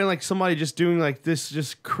find like somebody just doing like this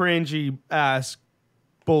just cringy ass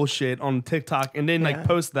bullshit on TikTok and then like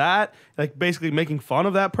post that, like basically making fun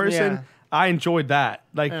of that person. Yeah. I enjoyed that,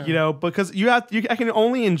 like, you know, because I can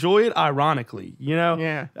only enjoy it ironically, you know.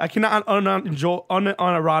 Yeah. I cannot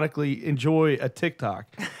unironically enjoy a TikTok,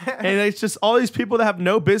 and it's just all these people that have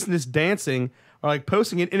no business dancing are like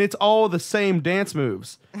posting it, and it's all the same dance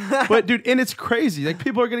moves. But dude, and it's crazy. Like,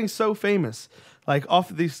 people are getting so famous, like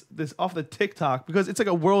off of off the TikTok, because it's like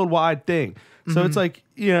a worldwide thing. So it's like,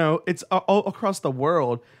 you know, it's all across the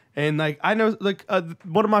world, and like I know, like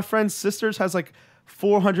one of my friend's sisters has like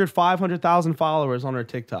 500,000 followers on her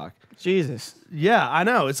TikTok. Jesus. Yeah, I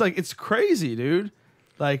know. It's like, it's crazy, dude.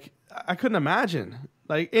 Like, I couldn't imagine.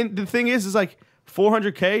 Like, and the thing is like,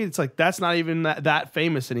 400K, it's like that's not even that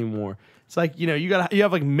famous anymore. It's like, you know, you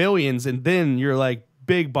have like millions and then you're like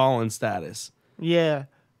big ballin' status. Yeah.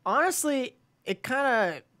 Honestly, it's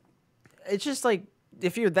just like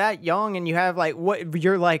if you're that young and you have like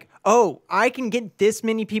you're like, oh, I can get this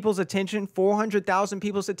many people's attention, 400,000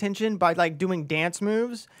 people's attention by like doing dance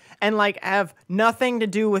moves and like have nothing to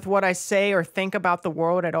do with what I say or think about the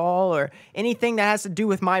world at all or anything that has to do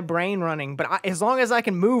with my brain running. But as long as I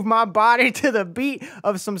can move my body to the beat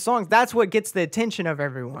of some songs, that's what gets the attention of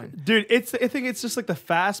everyone. Dude, I think it's just like the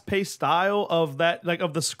fast-paced style of that, like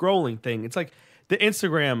of the scrolling thing. It's like the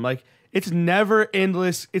Instagram, like it's never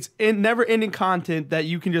endless. It's never-ending content that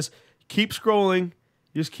you can just keep scrolling.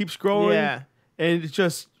 You just keep scrolling. Yeah. And it's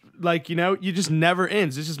just like, you know, you just never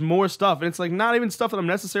ends. It's just more stuff. And it's like not even stuff that I'm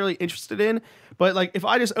necessarily interested in. But like if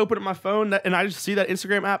I just open up my phone and I just see that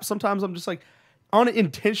Instagram app, sometimes I'm just like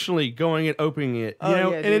unintentionally going and opening it. You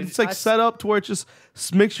know? Yeah, and dude. it's like set up to where it just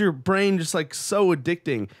makes your brain just like so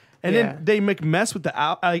addicting. And then they make mess with the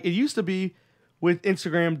app. Like it used to be with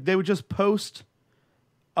Instagram, they would just post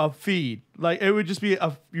a feed. Like it would just be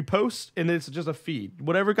you post and it's just a feed.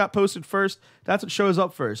 Whatever got posted first, that's what shows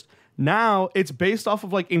up first. Now it's based off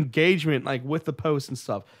of like engagement, like with the posts and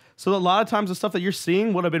stuff. So a lot of times the stuff that you're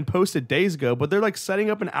seeing would have been posted days ago, but they're like setting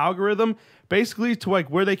up an algorithm basically to like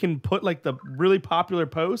where they can put like the really popular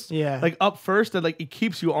posts like up first, that like it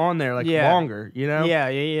keeps you on there like longer, you know?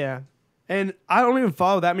 Yeah. And I don't even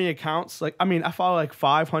follow that many accounts. Like, I mean, I follow like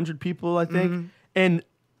 500 people, I think. And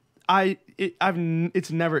it's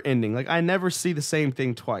never ending. Like I never see the same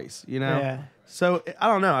thing twice, you know? Yeah. So I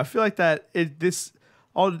don't know. I feel like that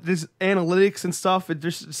all this analytics and stuff,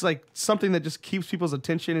 it's like something that just keeps people's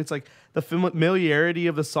attention. It's like the familiarity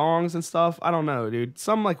of the songs and stuff. I don't know, dude.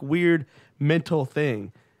 Some like weird mental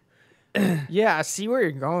thing. Yeah, I see where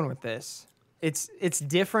you're going with this. It's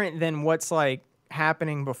different than what's like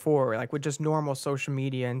happening before, like with just normal social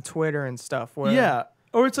media and Twitter and stuff. Where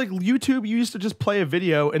Or it's like YouTube, you used to just play a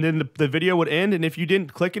video and then the video would end, and if you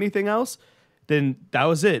didn't click anything else, then that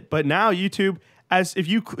was it. But now YouTube, as if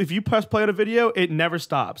you press play on a video, it never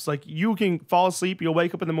stops. Like you can fall asleep, you'll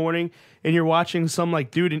wake up in the morning and you're watching some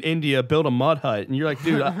like dude in India build a mud hut, and you're like,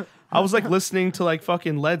 dude, I was like listening to like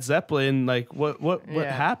fucking Led Zeppelin, like what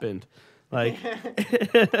happened? Like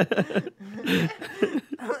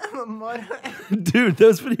dude,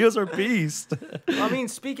 those videos are beast. I mean,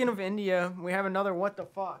 speaking of India, we have another what the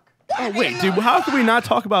fuck. Oh wait, dude, how can we not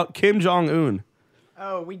talk about Kim Jong-un?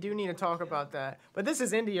 Oh, we do need to talk about that. But this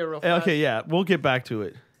is India real fast. Okay, yeah, we'll get back to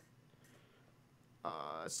it.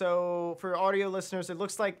 So for audio listeners, it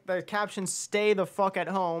looks like the caption "Stay the fuck at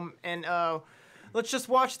home," and let's just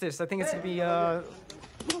watch this. I think it's gonna be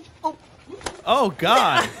Oh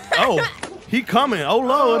God! Oh, he coming! Oh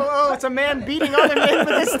Lord! Oh, it's a man beating other men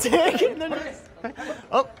with his stick. And then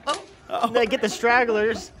they get the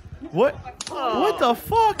stragglers. What? What the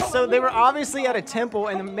fuck? So they were obviously at a temple,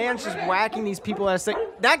 and the man's just whacking these people at a stick.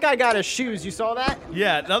 That guy got his shoes. You saw that?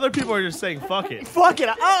 Yeah. The other people are just saying, "Fuck it." Fuck it.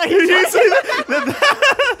 Oh, Did you see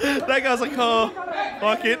that? That guy's like, "Oh,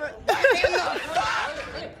 fuck it."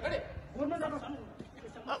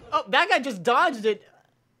 Oh, that guy just dodged it.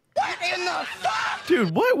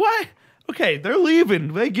 Dude, what? Why? Okay, they're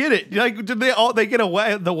leaving. They get it. Like, did they get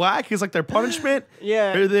the whack is like their punishment?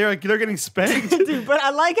 Yeah. They're getting spanked. Dude, but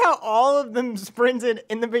I like how all of them sprinted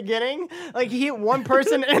in the beginning. Like he hit one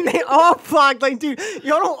person and they all flocked. Like, dude,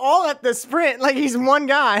 y'all don't all have to sprint. Like he's one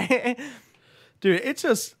guy. Dude, it's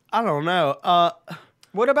just I don't know.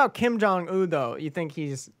 What about Kim Jong-un though? You think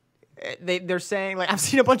he's? They're saying like I've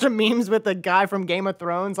seen a bunch of memes with the guy from Game of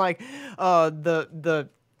Thrones, like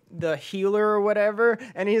the healer or whatever,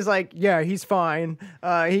 and he's like, yeah, he's fine.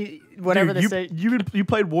 Whatever Dude, they say. You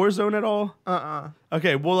played Warzone at all?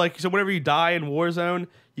 Okay, well, like, so whenever you die in Warzone,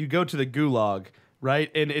 you go to the gulag,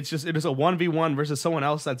 right? And it is a 1v1 versus someone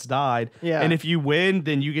else that's died. Yeah. And if you win,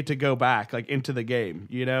 then you get to go back like into the game,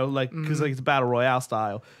 you know, like because like it's battle royale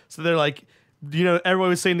style. So they're like, you know, everyone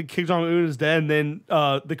was saying that Kim Jong-un is dead, and then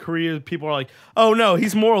the Korean people are like, oh no,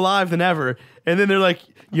 he's more alive than ever. And then they're like,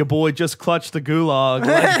 your boy just clutched the gulag.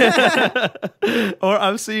 Like, or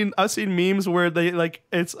I've seen memes where they like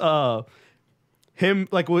it's him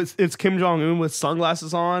like it's Kim Jong-un with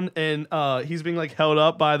sunglasses on, and he's being like held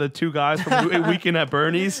up by the two guys from Weekend at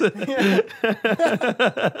Bernie's. And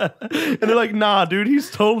they're like, nah, dude,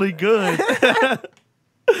 he's totally good.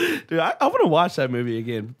 Dude, I want to watch that movie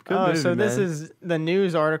again. Good movie, so this man. is the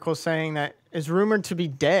news article saying that is rumored to be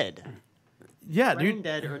dead. Yeah, Brain dude.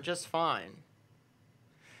 dead or just fine.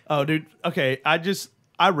 Oh, dude. Okay,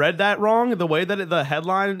 I read that wrong. The way that the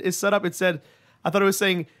headline is set up, I thought it was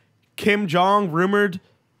saying Kim Jong rumored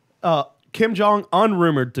Kim Jong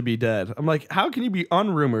unrumored to be dead. I'm like, how can you be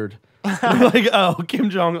unrumored? I'm like, oh, Kim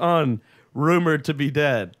Jong un rumored to be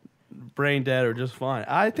dead, brain dead or just fine.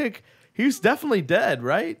 I think he's definitely dead,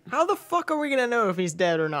 right? How the fuck are we gonna know if he's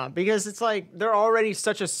dead or not? Because it's like they're already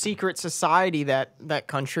such a secret society, that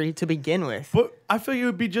country, to begin with. But I feel it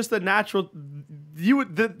would be just the natural.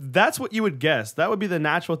 That's what you would guess. That would be the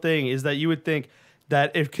natural thing. Is that you would think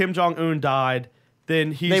that if Kim Jong Un died,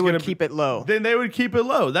 then they would keep it low. Then they would keep it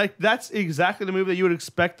low. That's exactly the move that you would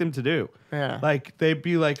expect them to do. Yeah. Like they'd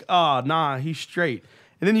be like, oh, nah, he's straight.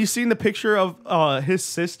 And then you seen the picture of his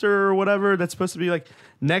sister or whatever that's supposed to be like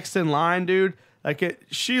next in line, dude. Like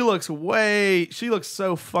she looks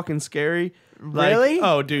so fucking scary. Really? Like,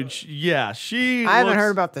 oh, dude. She. I haven't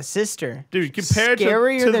heard about the sister. Dude, compared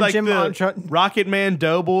Scarier to than like Jim the Rocket Man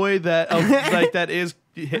Doughboy that like that is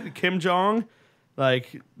Kim Jong.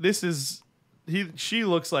 Like this is she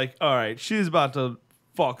looks like, all right, she's about to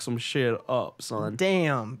fuck some shit up, son.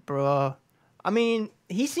 Damn, bro. I mean,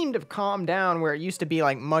 he seemed to have calmed down where it used to be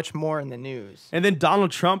like much more in the news. And then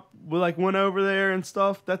Donald Trump like went over there and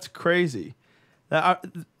stuff. That's crazy. I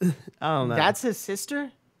don't know. That's his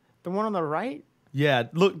sister? The one on the right? Yeah,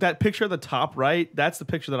 look, that picture at the top right, that's the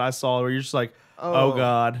picture that I saw where you're just like, oh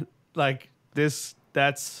God. Like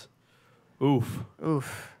that's oof.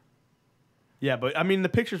 Oof. Yeah, but I mean the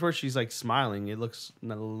pictures where she's like smiling, it looks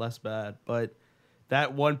less bad. But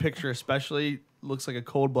that one picture especially looks like a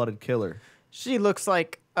cold-blooded killer. She looks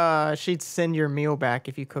like she'd send your meal back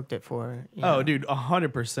if you cooked it for her. You know? Oh, dude,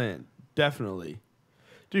 100%. Definitely.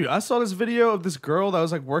 Dude, I saw this video of this girl that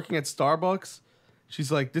was like working at Starbucks.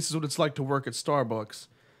 She's like, this is what it's like to work at Starbucks.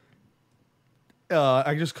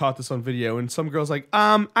 I just caught this on video, and some girl's like,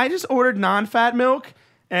 I just ordered non-fat milk.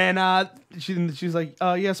 And she's like,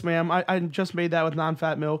 yes, ma'am, I just made that with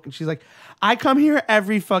non-fat milk. And she's like, I come here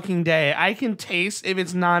every fucking day. I can taste if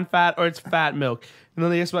it's non-fat or it's fat milk. And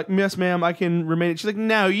then they just like, yes, ma'am, I can remain. She's like,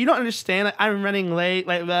 no, you don't understand. Like, I'm running late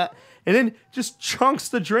like that. And then just chunks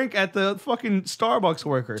the drink at the fucking Starbucks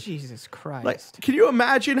worker. Jesus Christ. Like, can you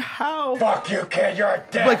imagine how... Fuck you, kid, you're a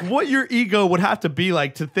dick. Like, what your ego would have to be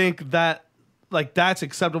like to think that, like, that's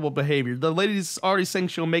acceptable behavior. The lady's already saying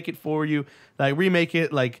she'll make it for you. Like, remake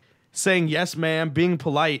it, like, saying yes, ma'am, being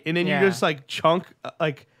polite. And then you just, like, chunk,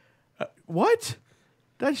 what?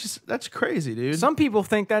 That's crazy, dude. Some people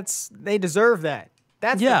think they deserve that.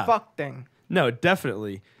 That's the fuck thing. No,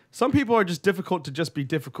 definitely. Some people are just difficult to just be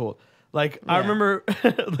difficult. Like, I remember,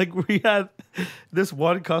 like, we had this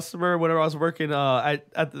one customer whenever I was working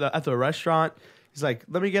at the restaurant. He's like,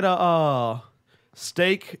 let me get a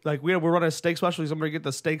steak. Like, we're running a steak special. He's going to get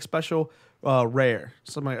the steak special rare.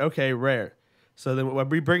 So I'm like, okay, rare. So then when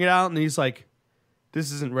we bring it out, and he's like,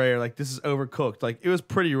 this isn't rare. Like, this is overcooked. Like, it was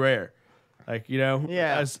pretty rare. Like, you know,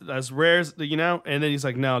 as rare as, you know. And then he's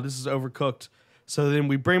like, no, this is overcooked. So then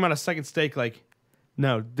we bring him out a second steak, like,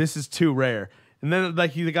 no, this is too rare. And then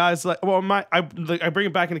like the guy's like, well, I bring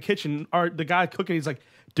it back in the kitchen. The guy cooking, he's like,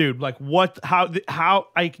 dude, like what? How?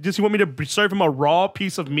 I just you want me to serve him a raw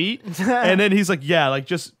piece of meat? And then he's like, yeah, like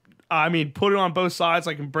just put it on both sides.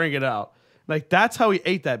 I can bring it out. Like that's how he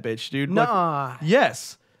ate that bitch, dude. Nah. Like,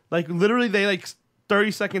 yes. Like literally, they like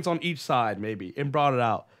 30 seconds on each side maybe and brought it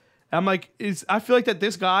out. And I'm like, I feel like that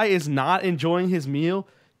this guy is not enjoying his meal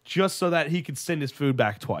just so that he could send his food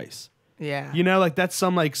back twice. Yeah. You know, like that's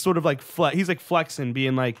some like sort of like he's like flexing,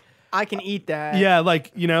 being like, I can eat that. Yeah,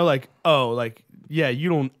 like, you know, like, oh, like, yeah, you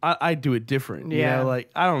don't, I do it different. Yeah. You know, like,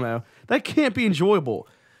 I don't know. That can't be enjoyable.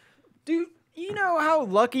 Dude, you know how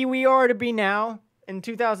lucky we are to be now in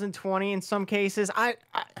 2020 in some cases? I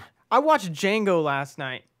watched Django last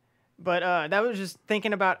night, but that was just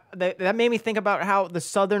thinking about, that made me think about how the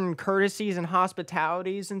Southern courtesies and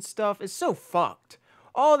hospitalities and stuff is so fucked.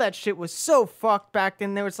 All that shit was so fucked back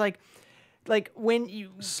then. There was like when you...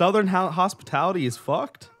 Southern hospitality is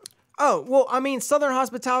fucked? Oh, well, I mean, Southern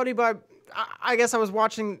hospitality, but I guess I was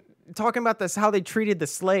talking about this, how they treated the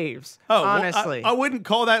slaves. Oh, honestly. Well, I wouldn't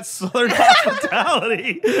call that Southern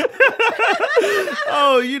hospitality.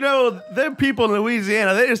 Oh, you know, them people in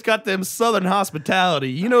Louisiana, they just got them Southern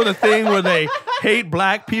hospitality. You know the thing where they hate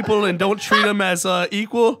black people and don't treat them as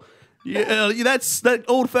equal? Yeah, that's that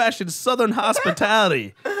old-fashioned Southern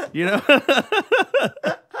hospitality, you know?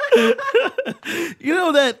 You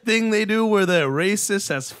know that thing they do where they're racist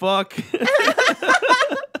as fuck?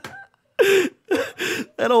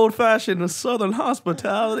 That old-fashioned Southern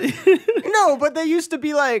hospitality. No, but they used to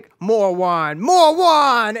be like, more wine.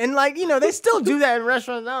 And like, you know, they still do that in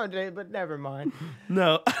restaurants nowadays, but never mind.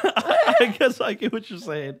 No, I guess I get what you're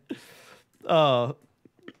saying.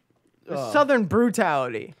 Southern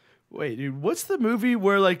brutality. Wait, dude, what's the movie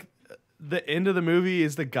where like the end of the movie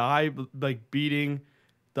is the guy like beating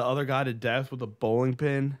the other guy to death with a bowling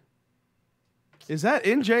pin. Is that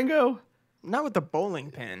in Django? Not with the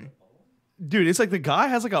bowling pin. Dude, it's like the guy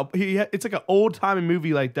has like it's like an old timey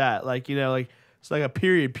movie like that. Like, you know, like it's like a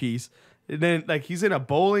period piece. And then like he's in a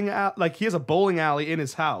bowling like he has a bowling alley in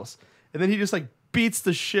his house. And then he just like beats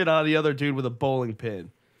the shit out of the other dude with a bowling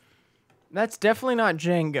pin. That's definitely not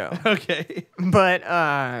Django. Okay. But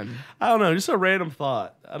I don't know, just a random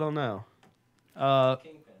thought. I don't know.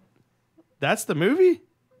 That's the movie?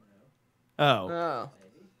 Oh.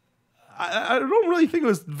 I don't really think it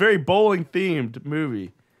was a very bowling themed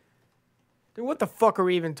movie. Dude, what the fuck are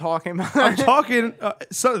we even talking about? I'm talking.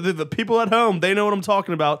 So the people at home, they know what I'm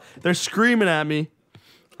talking about. They're screaming at me.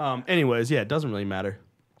 Anyways, yeah, it doesn't really matter.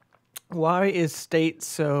 Why is state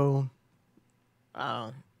so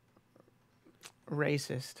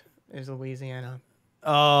racist? Is Louisiana?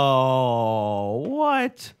 Oh,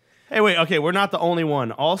 what? Hey, wait. Okay, we're not the only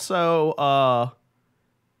one. Also,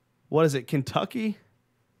 what is it? Kentucky?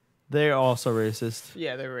 They're also racist.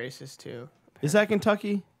 Yeah, they're racist too. Is that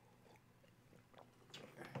Kentucky?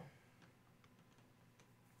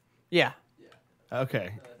 Yeah.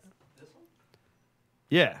 Okay. This one?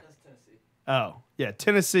 Yeah. That's Tennessee. Oh, yeah,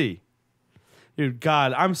 Tennessee. Dude,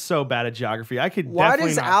 God, I'm so bad at geography. I could Why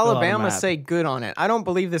definitely does not fill out a Alabama map. say good on it? I don't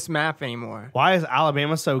believe this map anymore. Why is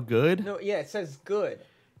Alabama so good? No, yeah, it says good.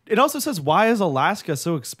 It also says, why is Alaska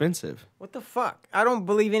so expensive? What the fuck? I don't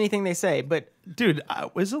believe anything they say, but... Dude,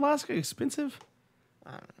 is Alaska expensive?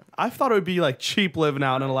 I don't know. I thought it would be, like, cheap living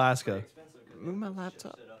out in Alaska. Move my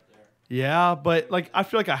laptop. Yeah, but, like, I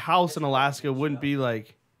feel like a house in Alaska wouldn't be,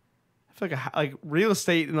 like... I feel like, real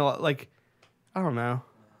estate in, like... I don't know.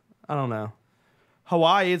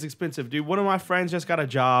 Hawaii is expensive, dude. One of my friends just got a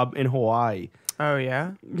job in Hawaii. Oh,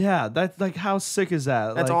 yeah? Yeah, that's, like, how sick is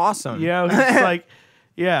that? That's like, awesome. You know, it's like...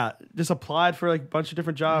 Yeah, just applied for like a bunch of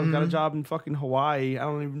different jobs. Got a job in fucking Hawaii. I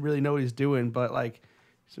don't even really know what he's doing, but like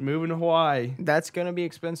he's moving to Hawaii. That's gonna be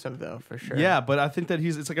expensive though, for sure. Yeah, but I think that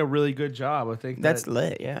it's like a really good job. I think that's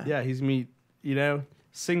lit. Yeah. Yeah, he's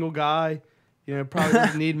single guy. You know, probably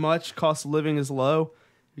doesn't need much. Cost of living is low.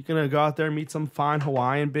 You're gonna go out there and meet some fine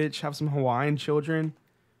Hawaiian bitch. Have some Hawaiian children,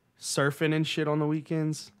 surfing and shit on the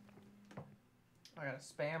weekends. I got a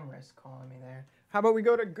spam risk calling me there. How about we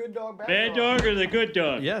go to good dog, bad dog or the good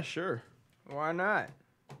dog? Yeah, sure. Why not?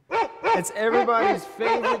 It's everybody's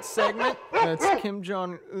favorite segment. That's Kim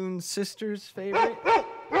Jong-un's sister's favorite.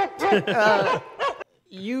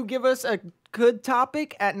 You give us a good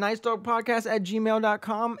topic at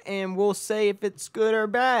nicedogpodcast@gmail.com, and we'll say if it's good or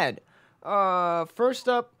bad. First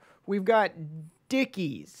up, we've got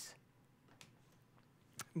Dickies.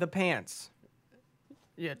 The pants.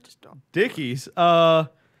 Yeah, just don't. Dickies.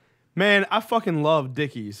 Man, I fucking love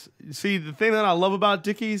Dickies. See, the thing that I love about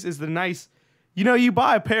Dickies is the nice... You know, you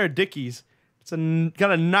buy a pair of Dickies, it's got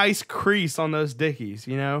a nice crease on those Dickies,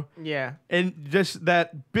 you know? Yeah. And just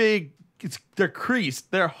that big... They're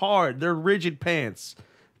creased. They're hard. They're rigid pants.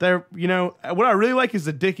 They're, you know... What I really like is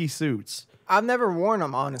the Dickie suits. I've never worn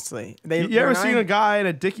them, honestly. You ever seen a guy in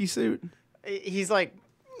a Dickie suit? He's like...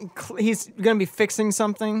 He's gonna be fixing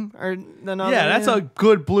something or another. Yeah, that's a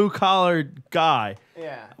good blue-collar guy.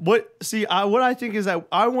 Yeah. What I think is that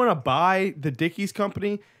I want to buy the Dickies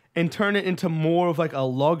company and turn it into more of like a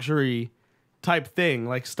luxury type thing.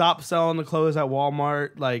 Like stop selling the clothes at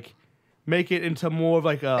Walmart. Like make it into more of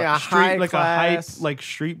like a street, like a hype, like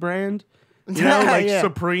street brand. You know, like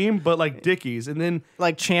Supreme, but like Dickies, and then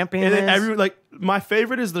like Champion. And then like my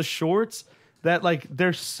favorite is the shorts. That like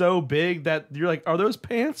they're so big that you're like, are those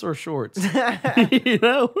pants or shorts? You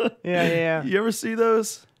know? Yeah. You ever see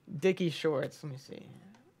those? Dickie shorts. Let me see.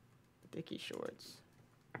 Dickie shorts.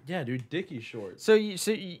 Yeah, dude, Dickie shorts.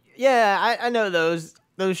 Yeah, I know those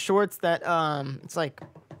shorts that it's like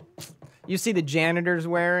you see the janitors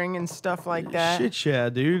wearing and stuff like that. Shit, yeah,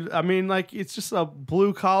 dude. I mean, like it's just a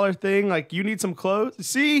blue collar thing. Like you need some clothes.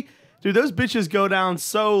 See, dude, those bitches go down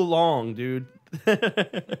so long, dude.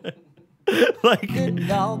 Like I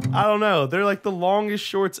don't know, they're like the longest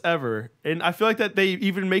shorts ever, and I feel like that they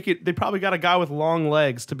even make it. They probably got a guy with long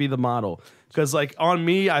legs to be the model, because like on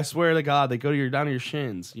me, I swear to God, they go down to your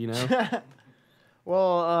shins. You know.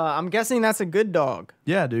 Well, I'm guessing that's a good dog.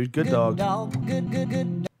 Yeah, dude, good dog.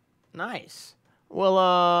 Good. Nice. Well,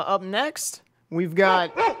 up next we've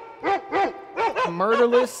got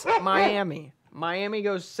Murderless Miami. Miami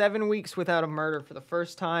goes 7 weeks without a murder for the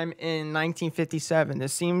first time in 1957.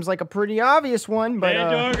 This seems like a pretty obvious one, but bad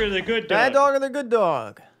dog or the good dog? Bad dog or the good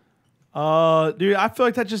dog? Dude, I feel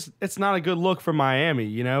like it's not a good look for Miami.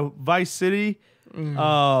 You know, Vice City.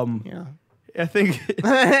 Yeah. I think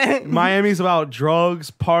Miami's about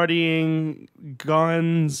drugs, partying,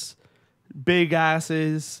 guns, big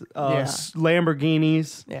asses,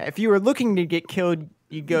 Lamborghinis. Yeah, if you were looking to get killed,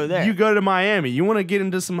 you go there. You go to Miami. You want to get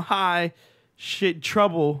into some high shit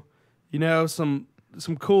trouble, you know, some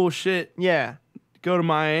cool shit. Yeah. Go to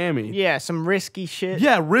Miami. Yeah, some risky shit.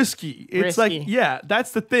 Yeah, risky. It's Risky. like, yeah,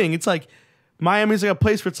 that's the thing. It's like Miami's like a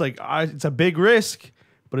place where it's like, it's a big risk,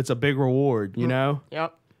 but it's a big reward, you know?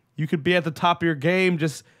 Yep. You could be at the top of your game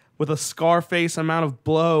just with a Scarface amount of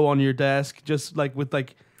blow on your desk, just like with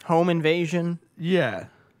like home invasion. Yeah.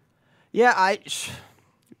 Yeah, I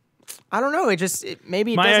don't know.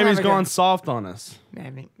 Maybe it Miami's doesn't have gone soft on us.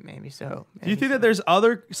 Maybe so. Do you think that there's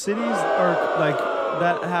other cities or like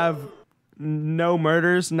that have no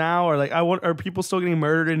murders now, or like are people still getting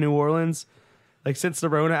murdered in New Orleans, like since the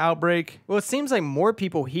Rona outbreak? Well, it seems like more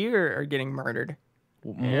people here are getting murdered.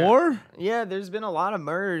 More? Yeah, there's been a lot of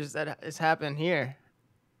murders that has happened here.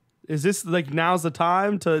 Is this like now's the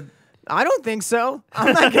time to? I don't think so.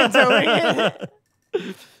 I'm not condoning it.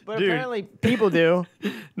 But Dude. apparently people do.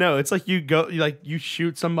 No, it's like you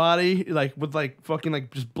shoot somebody like with like fucking like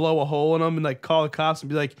just blow a hole in them and like call the cops and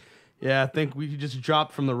be like, yeah, I think we just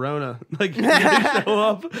dropped from the Rona. Like they show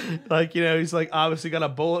up, like, you know, he's like obviously got a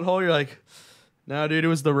bullet hole. You're like, no, dude, it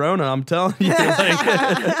was the Rona. I'm telling you.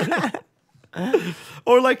 Like,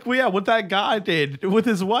 or like, well, yeah, what that guy did with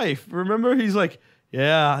his wife. Remember, he's like,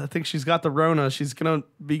 yeah, I think she's got the Rona. She's gonna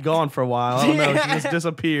be gone for a while. I don't know. She just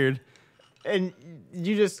disappeared. And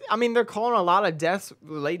they're calling a lot of deaths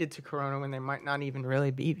related to Corona when they might not even really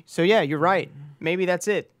be. So yeah, you're right. Maybe that's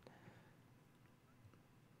it.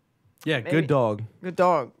 Yeah, maybe. Good dog. Good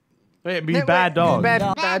dog. Wait, bad dog. Bad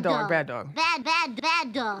dog. Bad dog. Bad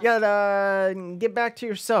dog. You gotta get back to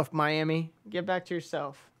yourself, Miami. Get back to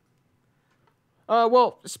yourself.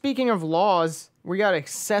 Well, speaking of laws, we got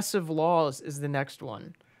excessive laws is the next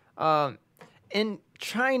one. In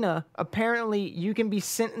China, apparently you can be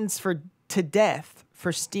sentenced to death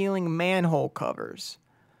for stealing manhole covers.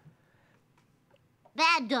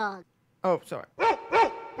 Bad dog. Oh, sorry.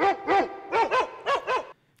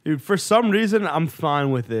 Dude, for some reason, I'm fine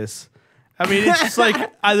with this. I mean, it's just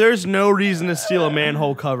like, there's no reason to steal a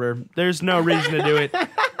manhole cover. There's no reason to do it.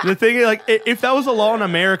 The thing is, like, if that was a law in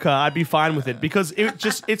America, I'd be fine with it because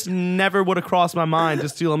it's never would have crossed my mind to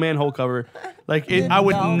steal a manhole cover. Like, I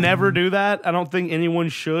would never do that. I don't think anyone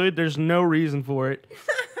should. There's no reason for it.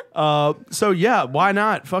 So yeah, why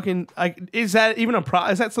not? Fucking, like, is that even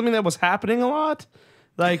is that something that was happening a lot?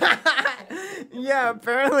 Like, yeah,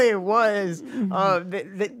 apparently it was. The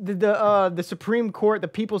Supreme Court, the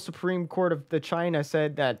People's Supreme Court of China,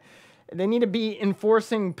 said that they need to be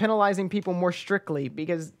penalizing people more strictly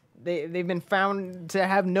because they've been found to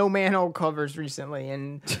have no manhole covers recently,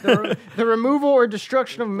 and the removal or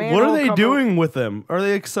destruction of manhole. What are they doing with them? Are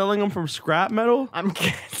they selling them from scrap metal? I'm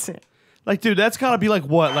guessing. Like, dude, that's gotta be like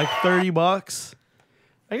what, like $30?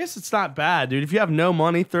 I guess it's not bad, dude. If you have no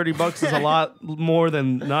money, $30 is a lot more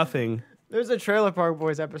than nothing. There's a Trailer Park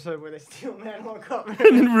Boys episode where they steal manhole covers.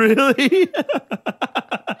 Really?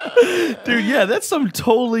 Dude, yeah, that's some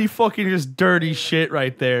totally fucking just dirty shit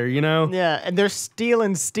right there, you know? Yeah, and they're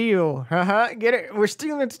stealing steel. Get it? We're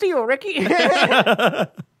stealing steel, Ricky.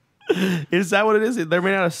 Is that what it is? They're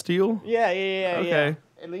made out of steel? Yeah. Okay. Yeah.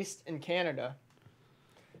 At least in Canada.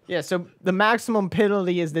 Yeah, so the maximum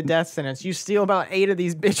penalty is the death sentence. You steal about 8 of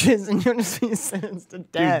these bitches and you're just being sentenced to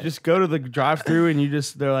death. Dude, just go to the drive-thru and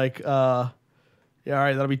they're like, yeah, all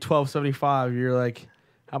right, that'll be $12.75. You're like,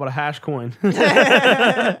 how about a hash coin?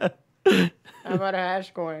 How about a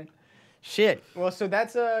hash coin? Shit. Well, so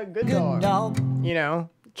that's a good dog. You know,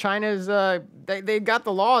 China's, they got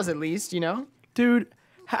the laws at least, you know? Dude,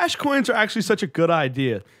 hash coins are actually such a good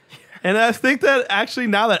idea. And I think that actually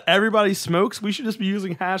now that everybody smokes, we should just be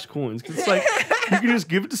using hash coins. Because it's like, you can just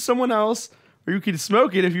give it to someone else, or you can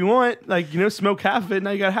smoke it if you want. Like, you know, smoke half of it, now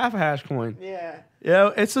you got half a hash coin. Yeah. You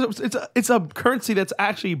know, it's a currency that's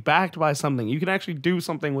actually backed by something. You can actually do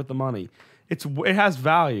something with the money. It has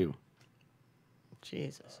value.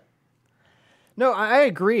 Jesus. No, I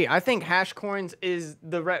agree. I think hash coins is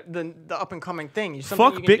the up and coming thing.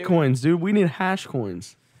 Fuck Bitcoins, dude. We need hash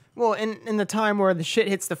coins. Well, in the time where the shit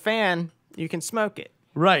hits the fan, you can smoke it.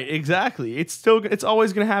 Right, exactly. It's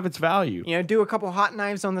always gonna have its value. You know, do a couple hot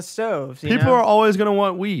knives on the stoves. People are always gonna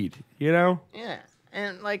want weed. You know. Yeah,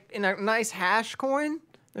 and like in a nice hash coin,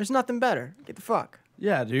 there's nothing better. Get the fuck.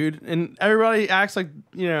 Yeah, dude. And everybody acts like,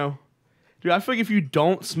 you know, dude. I feel like if you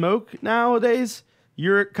don't smoke nowadays,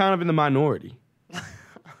 you're kind of in the minority.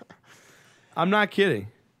 I'm not kidding.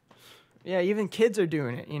 Yeah, even kids are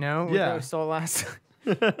doing it. You know. Yeah. We saw last.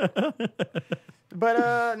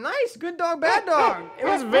 But nice, good dog, bad dog. It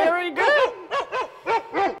was very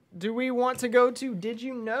good. Do we want to go to Did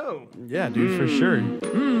You Know? Yeah, dude, for sure.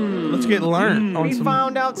 Let's get learned on We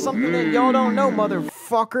found out something that y'all don't know,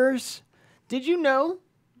 motherfuckers. Did you know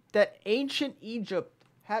that ancient Egypt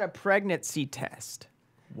had a pregnancy test?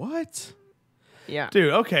 What? Yeah.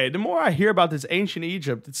 Dude, okay, the more I hear about this ancient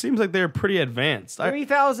Egypt, it seems like they're pretty advanced.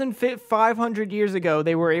 3,500 years ago,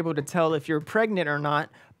 they were able to tell if you're pregnant or not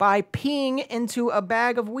by peeing into a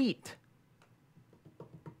bag of wheat.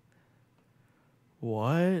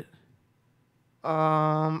 What?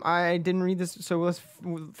 I didn't read this, so let's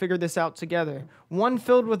figure this out together. One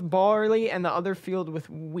filled with barley and the other filled with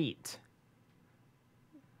wheat.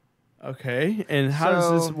 Okay, and how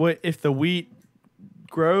does this, what, if the wheat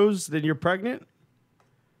grows, then you're pregnant?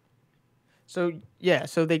 So, yeah,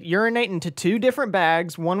 so they urinate into two different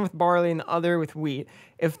bags, one with barley and the other with wheat.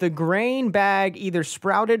 If the grain bag either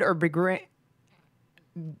sprouted or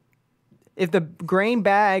if the grain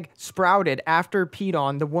bag sprouted after peed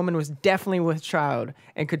on, the woman was definitely with child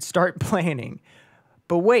and could start planning.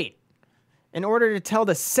 But wait, in order to tell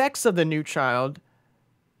the sex of the new child,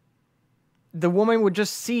 the woman would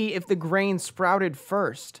just see if the grain sprouted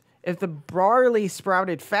first. If the barley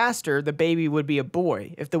sprouted faster, the baby would be a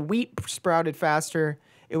boy. If the wheat sprouted faster,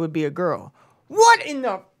 it would be a girl. What in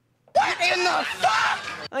the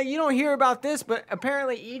fuck? Like, you don't hear about this, but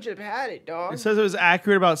apparently Egypt had it, dog. It says it was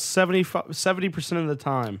accurate about 70% of the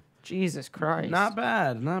time. Jesus Christ. Not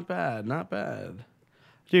bad, not bad, not bad.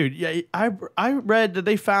 Dude, yeah, I read that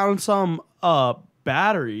they found some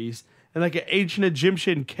batteries in like an ancient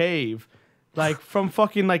Egyptian cave, like from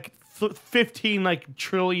fucking like 15 like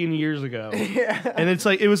trillion years ago. Yeah. And it's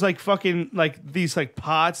like it was like fucking like these like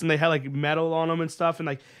pots and they had like metal on them and stuff and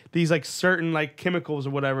like these like certain like chemicals or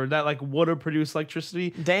whatever that like would have produced electricity.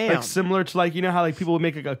 Damn. Like similar to like, you know how like people would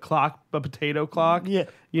make like a clock, a potato clock? Yeah.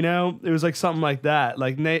 You know? It was like something like that.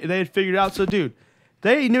 Like they had figured out. So dude,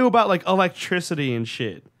 they knew about like electricity and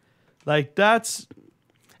shit. Like that's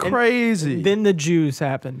crazy. And then the Jews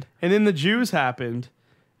happened.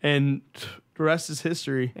 And the rest is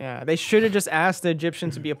history. Yeah, they should have just asked the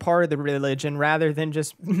Egyptians to be a part of the religion rather than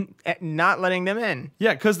just not letting them in.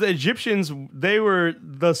 Yeah, because the Egyptians they were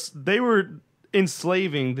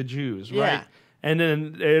enslaving the Jews, right? Yeah. And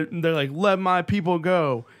then they're like, "Let my people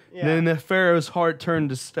go." Yeah. And then the Pharaoh's heart turned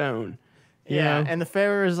to stone. Yeah, know? and the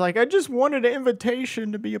Pharaoh is like, "I just wanted an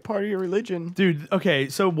invitation to be a part of your religion." Dude, okay,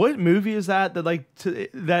 so what movie is that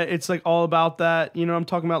that it's like all about that? You know what I'm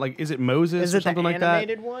talking about? Like, is it Moses is or it something the like that?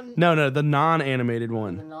 animated one? No, the non-animated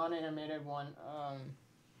one. The non-animated one.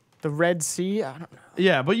 The Red Sea? I don't know.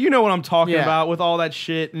 Yeah, but you know what I'm talking about with all that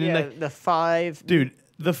shit. And yeah, like, the five. Dude,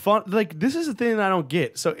 the fun, like, this is the thing that I don't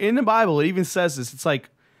get. So in the Bible, it even says this. It's like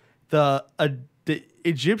the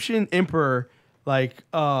Egyptian emperor, like,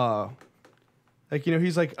 you know,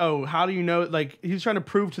 he's like, oh, how do you know? Like, he's trying to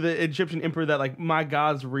prove to the Egyptian emperor that, like, my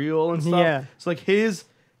God's real and stuff. Yeah. So, like, his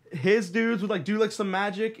dudes would, like, do, like, some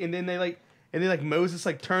magic, and then Moses,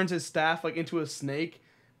 like, turns his staff, like, into a snake,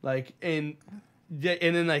 like, and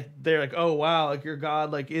then, like, they're like, oh, wow, like, your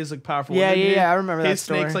God, like, is, like, powerful. Yeah, I remember that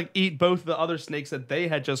story. His snakes, like, eat both the other snakes that they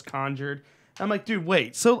had just conjured. I'm like, dude,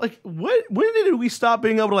 wait, so, like, when did we stop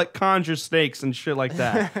being able to, like, conjure snakes and shit like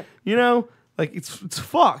that? You know? Like it's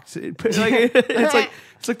fucked. It's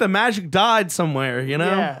like the magic died somewhere, you know?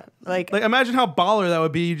 Yeah. Like imagine how baller that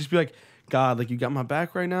would be. You just be like, God, like you got my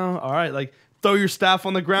back right now. All right, like throw your staff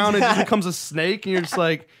on the ground and it just becomes a snake, and you're just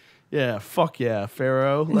like, yeah, fuck yeah,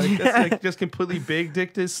 Pharaoh. Like that's like just completely big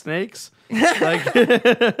dicked his snakes. Like, and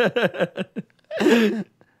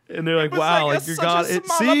they're like, wow, like your God.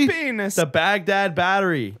 See penis. The Baghdad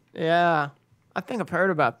battery. Yeah, I think I've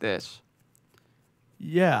heard about this.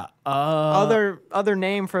 Yeah. Other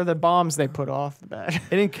name for the bombs they put off the back.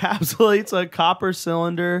 It encapsulates a copper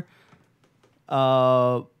cylinder,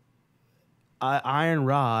 iron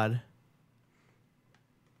rod.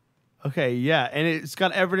 Okay, yeah, and it's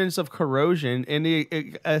got evidence of corrosion in the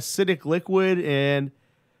acidic liquid, and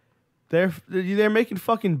they're making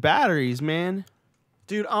fucking batteries, man.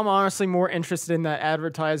 Dude, I'm honestly more interested in that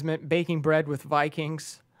advertisement, baking bread with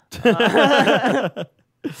Vikings. I'd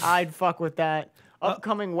fuck with that.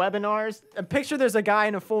 Upcoming webinars. Picture there's a guy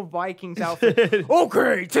in a full Vikings outfit.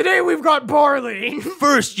 Okay, today we've got barley.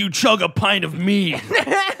 First you chug a pint of mead.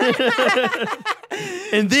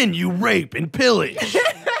 And then you rape and pillage.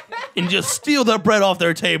 And just steal their bread off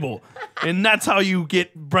their table. And that's how you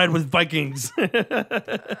get bread with Vikings.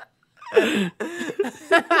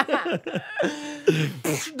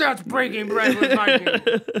 That's breaking bread with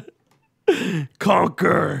Vikings.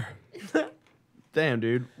 Conquer. Damn,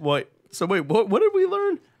 dude. What? So wait, what did we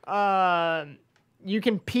learn? you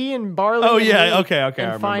can pee in barley. Oh, and yeah. wheat Okay. I and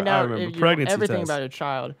remember. find I out remember. if you know Pregnancy everything test. about your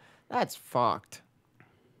child. That's fucked.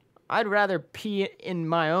 I'd rather pee in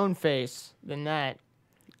my own face than that.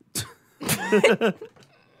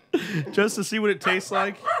 Just to see what it tastes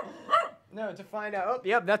like. No, to find out. Oh,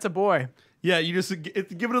 yep, that's a boy. Yeah, you just give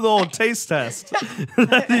it the old taste test.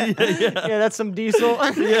 Yeah, that's some diesel.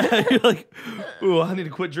 Yeah, you're like, ooh, I need to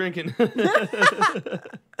quit drinking. I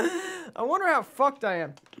wonder how fucked I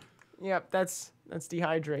am. Yep, that's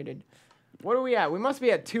dehydrated. What are we at? We must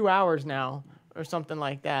be at 2 hours now, or something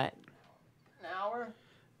like that. An hour?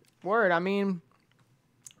 Word. I mean,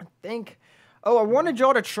 I think. Oh, I wanted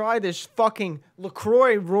y'all to try this fucking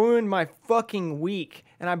LaCroix. Ruined my fucking week,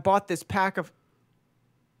 and I bought this pack of.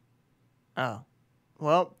 Oh,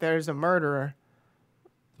 well, there's a murderer.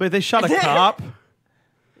 Wait, they shot a cop?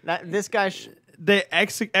 This guy. They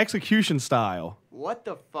execution style. What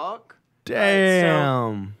the fuck?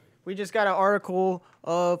 Damn. Right, so we just got an article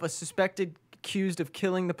of a suspected accused of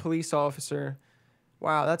killing the police officer.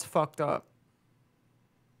 Wow, that's fucked up.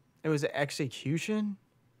 It was an execution?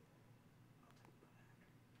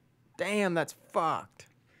 Damn, that's fucked.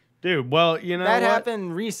 Dude, well, you know that what?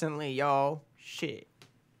 happened recently, y'all. Shit.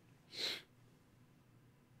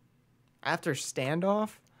 After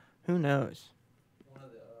standoff? Who knows?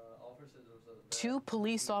 2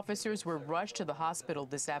 police officers were rushed to the hospital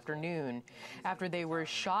this afternoon after they were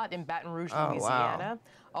shot in Baton Rouge, Louisiana.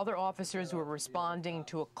 Wow. Other officers were responding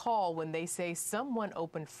to a call when they say someone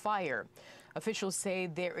opened fire. Officials say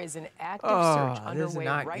there is an active search underway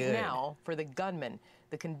right now for the gunman.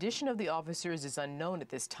 The condition of the officers is unknown at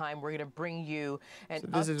this time. We're going to bring you an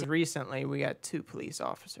update. This is recently. We got 2 police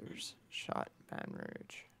officers shot in Baton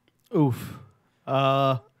Rouge. Oof.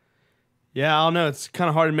 Yeah, I don't know. It's kind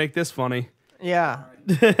of hard to make this funny. Yeah.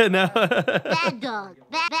 No. Bad dog.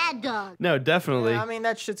 Bad dog. No, definitely. Yeah, I mean,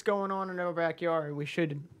 that shit's going on in our backyard. We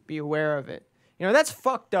should be aware of it. You know, that's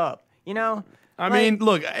fucked up. You know? I mean,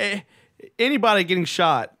 look, anybody getting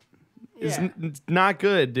shot is not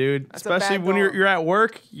good, dude. That's especially when you're at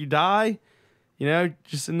work, you die. You know,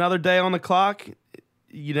 just another day on the clock.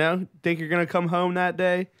 You know, think you're going to come home that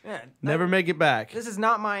day. Yeah, never make it back. This is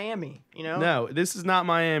not Miami, you know? No, this is not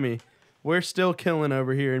Miami. We're still killing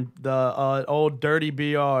over here in the old dirty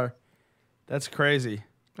BR. That's crazy.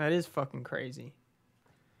 That is fucking crazy.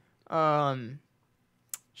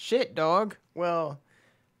 Shit, dog. Well,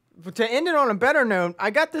 to end it on a better note,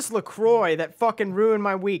 I got this LaCroix that fucking ruined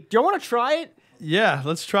my week. Do you want to try it? Yeah,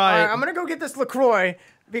 let's try it. I'm going to go get this LaCroix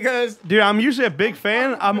because... Dude, I'm usually a big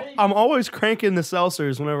fan. I'm always cranking the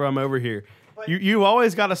seltzers whenever I'm over here. You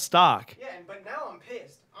always got a stock. Yeah, but now I'm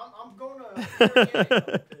pissed. I'm going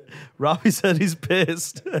to... Robbie said he's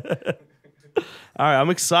pissed. All right, I'm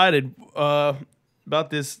excited about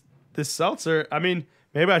this seltzer. I mean,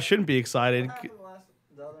 maybe I shouldn't be excited. What happened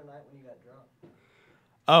the other night when you got drunk?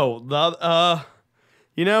 Oh,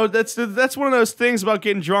 you know, that's one of those things about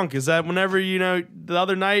getting drunk is that whenever, you know, the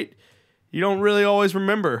other night, you don't really always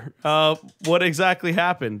remember what exactly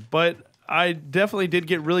happened. But I definitely did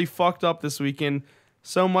get really fucked up this weekend,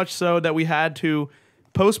 so much so that we had to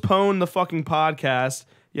postpone the fucking podcast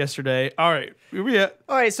yesterday. All right. Where we at?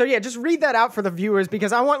 All right, so yeah, just read that out for the viewers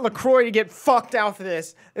because I want LaCroix to get fucked out for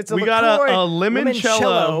this. It's a we LaCroix got a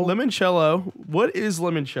limoncello. Limoncello. What is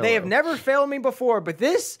limoncello? They have never failed me before, but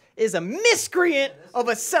this is a miscreant of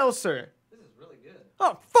a seltzer. This is really good.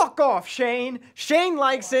 Oh, fuck off, Shane. Shane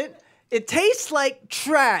likes it. It tastes like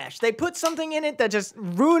trash. They put something in it that just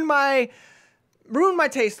ruined my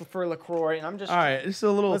taste for LaCroix, and I'm just... All right, this is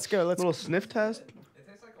a little, let's go. Little sniff test.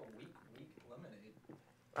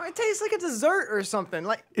 It tastes like a dessert or something.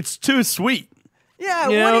 Like it's too sweet. Yeah,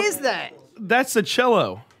 what is that? That's the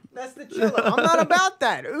cello. That's the cello. I'm not about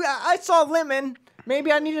that. I saw lemon.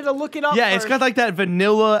 Maybe I needed to look it up. Yeah, first. it's got like that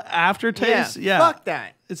vanilla aftertaste. Yeah, fuck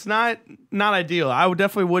that. It's not ideal. I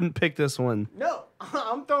definitely wouldn't pick this one. No,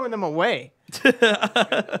 I'm throwing them away.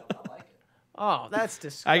 Oh, that's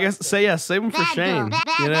disgusting. I guess save them for Shane.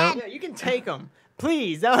 You know? Yeah, you can take them.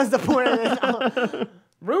 Please, that was the point of this.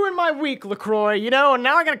 Ruined my week, LaCroix, you know, and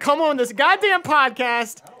now I'm going to come on this goddamn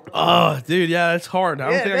podcast. Oh, dude, yeah, it's hard.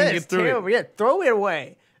 I don't think I can get through it. Yeah, throw it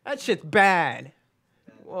away. That shit's bad.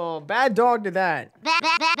 Well, bad dog to that.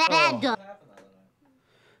 Bad dog.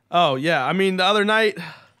 Oh, yeah. I mean, the other night,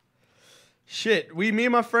 shit, me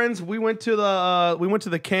and my friends, we went to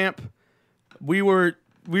the camp. We're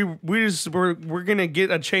going to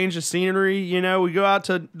get a change of scenery, you know. We go out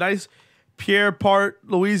to nice Pierre Part,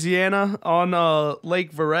 Louisiana, on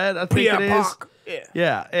Lake Verret, I think it is.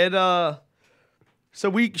 Yeah, and so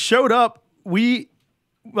we showed up. We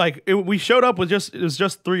showed up with it was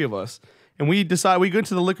just 3 of us, and we decided we go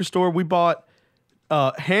to the liquor store. We bought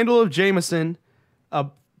handle of Jameson, a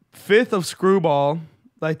fifth of Screwball,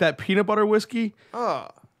 like that peanut butter whiskey. Oh.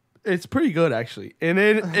 It's pretty good, actually. And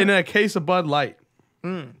then in a case of Bud Light.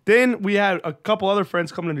 Then we had a couple other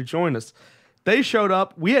friends coming in to join us. They showed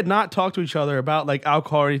up. We had not talked to each other about like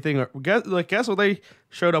alcohol or anything. Or guess what they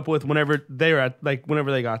showed up with whenever they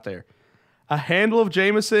got there? A handle of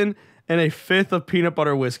Jameson and a fifth of peanut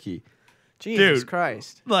butter whiskey. Jesus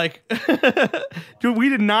Christ. Like, dude, we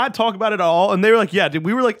did not talk about it at all. And they were like, yeah, dude,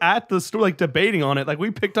 we were like at the store, like debating on it. Like, we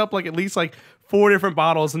picked up like at least like 4 different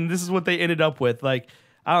bottles, and this is what they ended up with. Like,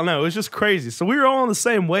 I don't know. It was just crazy. So we were all on the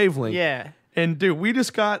same wavelength. Yeah. And dude, we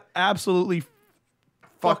just got absolutely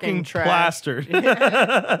fucking plastered.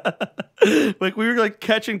 Like, we were like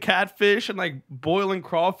catching catfish and like boiling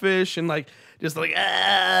crawfish and like just like, like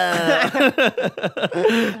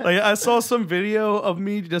I saw some video of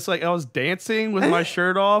me just like I was dancing with my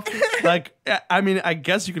shirt off. Like, I mean, I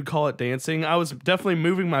guess you could call it dancing. I was definitely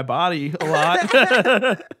moving my body a lot.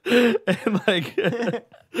 And like,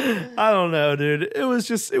 I don't know, dude. It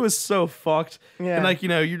was so fucked. Yeah. And like, you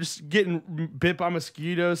know, you're just getting bit by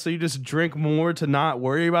mosquitoes, so you just drink more to not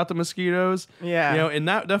worry about the mosquitoes. Yeah. You know, and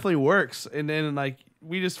that definitely works. And then like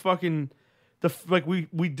we just fucking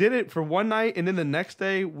we did it for one night, and then the next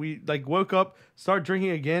day we like woke up, started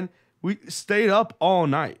drinking again. We stayed up all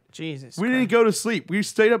night. Jesus. We didn't go to sleep. We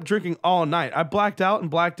stayed up drinking all night. I blacked out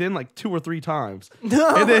and blacked in like 2 or 3 times.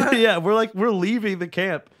 No. And then yeah, we're leaving the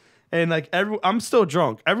camp. And like I'm still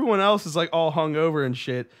drunk. Everyone else is like all hungover and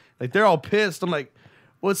shit. Like they're all pissed. I'm like,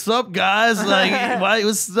 "What's up, guys? Like,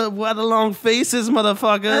 why the long faces,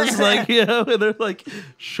 motherfuckers?" Like, you know, and they're like,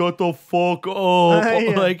 "Shut the fuck up!"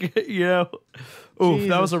 Yeah. Like, you know, oof, Jesus.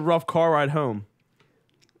 that was a rough car ride home.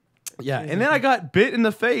 Yeah, and then I got bit in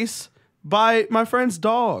the face by my friend's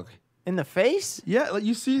dog. In the face? Yeah, like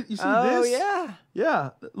you see this? Oh yeah.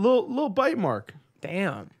 Yeah, little bite mark.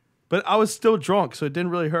 Damn. But I was still drunk, so it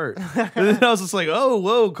didn't really hurt. And then I was just like, "Oh,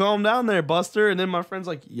 whoa, calm down there, Buster." And then my friend's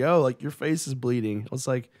like, "Yo, like your face is bleeding." I was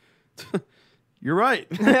like, "You're right."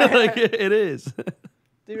 Like it is.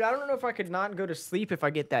 Dude, I don't know if I could not go to sleep if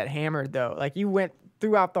I get that hammered though. Like you went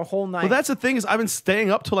throughout the whole night. Well, that's the thing is I've been staying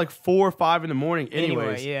up till like 4 or 5 in the morning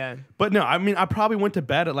anyways. Anyway, yeah. But no, I mean, I probably went to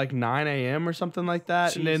bed at like 9 a.m. or something like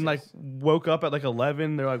that. And then like woke up at like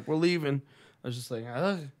 11. They're like, "We're leaving." I was just like,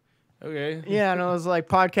 okay. Yeah, and I was like,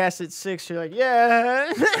 podcast at 6. You're like,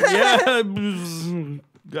 yeah. Yeah.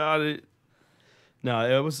 Got it.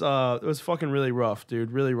 No, it was fucking really rough, dude.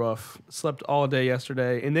 Really rough. Slept all day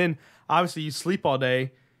yesterday. And then obviously you sleep all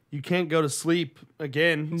day. You can't go to sleep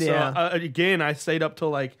again. Yeah. So again, I stayed up till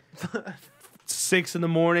like 6 in the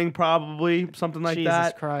morning, probably something like that.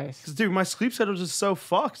 Jesus Christ. 'Cause, dude, my sleep schedule was just so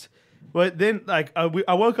fucked. But then, like, I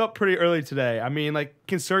woke up pretty early today. I mean, like,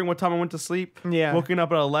 considering what time I went to sleep, Yeah. woken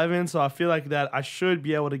up at 11, so I feel like that I should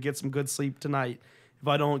be able to get some good sleep tonight if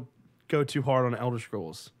I don't go too hard on Elder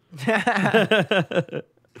Scrolls. Yeah,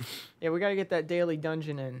 we got to get that daily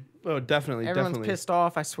dungeon in. Oh, definitely, Everyone's definitely. pissed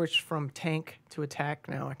off. I switched from tank to attack.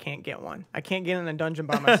 Now I can't get one. I can't get in a dungeon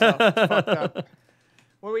by myself. It's fucked up.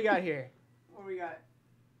 What do we got here? What do we got?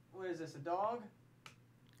 What is this, a dog?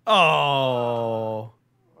 Oh.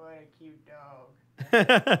 What a cute dog.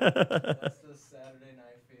 That's the Saturday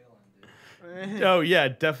night feeling, dude. Oh, yeah,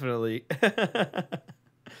 definitely.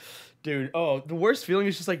 Dude, oh, the worst feeling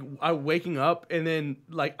is just like I'm waking up and then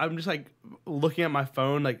like I'm just like looking at my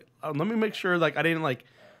phone, like let me make sure like I didn't like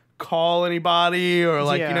call anybody or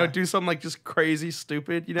like, you know, do something like just crazy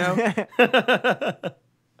stupid, you know?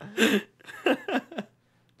 Dude, I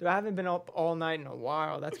haven't been up all night in a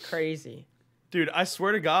while. That's crazy. Dude, I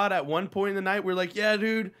swear to God, at one point in the night, we're like, yeah,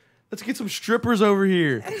 dude, let's get some strippers over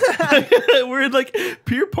here. We're in like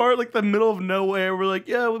Pier Park, like the middle of nowhere. We're like,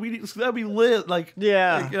 yeah, that'd be lit. Like,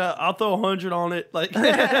 yeah, like, I'll throw 100 on it. Like,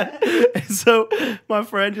 and so my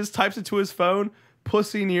friend just types into his phone,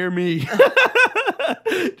 "pussy near me."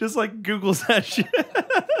 Just like Googles that shit.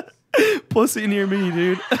 Pussy near me,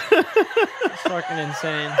 dude. It's fucking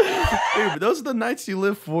insane. Dude, but those are the nights you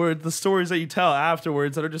live for, the stories that you tell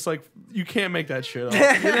afterwards that are just like, you can't make that shit up.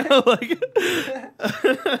 You know? Like,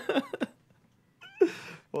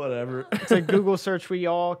 whatever. It's a Google search we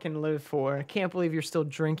all can live for. I can't believe you're still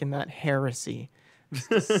drinking that heresy. It's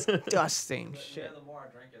disgusting shit. Yeah, the more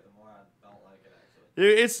I drink it, the more I don't like it, actually.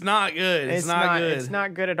 Dude, it's not good. It's not good. It's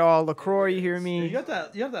not good at all. LaCroix, you hear me? You have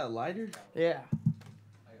that lighter? Yeah.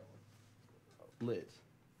 Lit.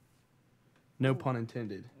 No pun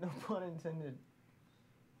intended. No pun intended.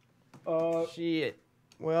 Shit.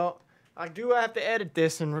 Well, I do have to edit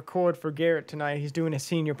this and record for Garrett tonight. He's doing a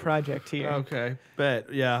senior project here. Okay.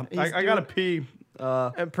 Bet. Yeah. I gotta pee.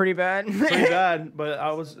 Pretty bad? Pretty bad, but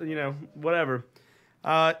I was, you know, whatever.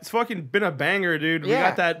 It's fucking been a banger, dude.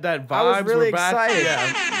 Yeah. We got that vibes. I was really We're back. excited.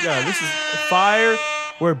 Yeah, this is fire.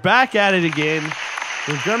 We're back at it again.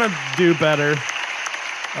 We're gonna do better.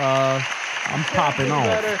 I'm popping off.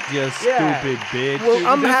 better. You Yeah. stupid bitch. Well,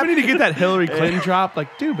 I'm We need to happy. get that Hillary Clinton drop.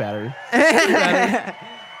 Like, do better.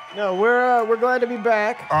 No, we're glad to be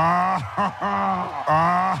back.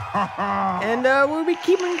 And we'll be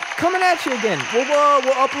keeping coming at you again. We'll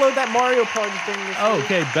upload that Mario Party thing this week.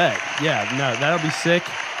 Okay, bet. Yeah, no, that'll be sick.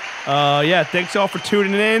 Yeah, thanks y'all for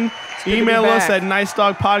tuning in. good to be Email us back. at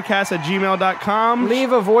nicedogpodcast@gmail.com.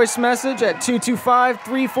 Leave a voice message at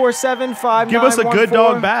 225-347-5914. Give us a good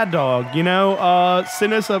dog, bad dog. You know,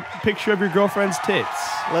 send us a picture of your girlfriend's tits.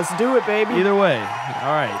 Let's do it, baby. Either way.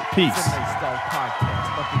 All right, peace. Nice Dog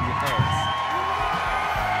Podcast. Up in your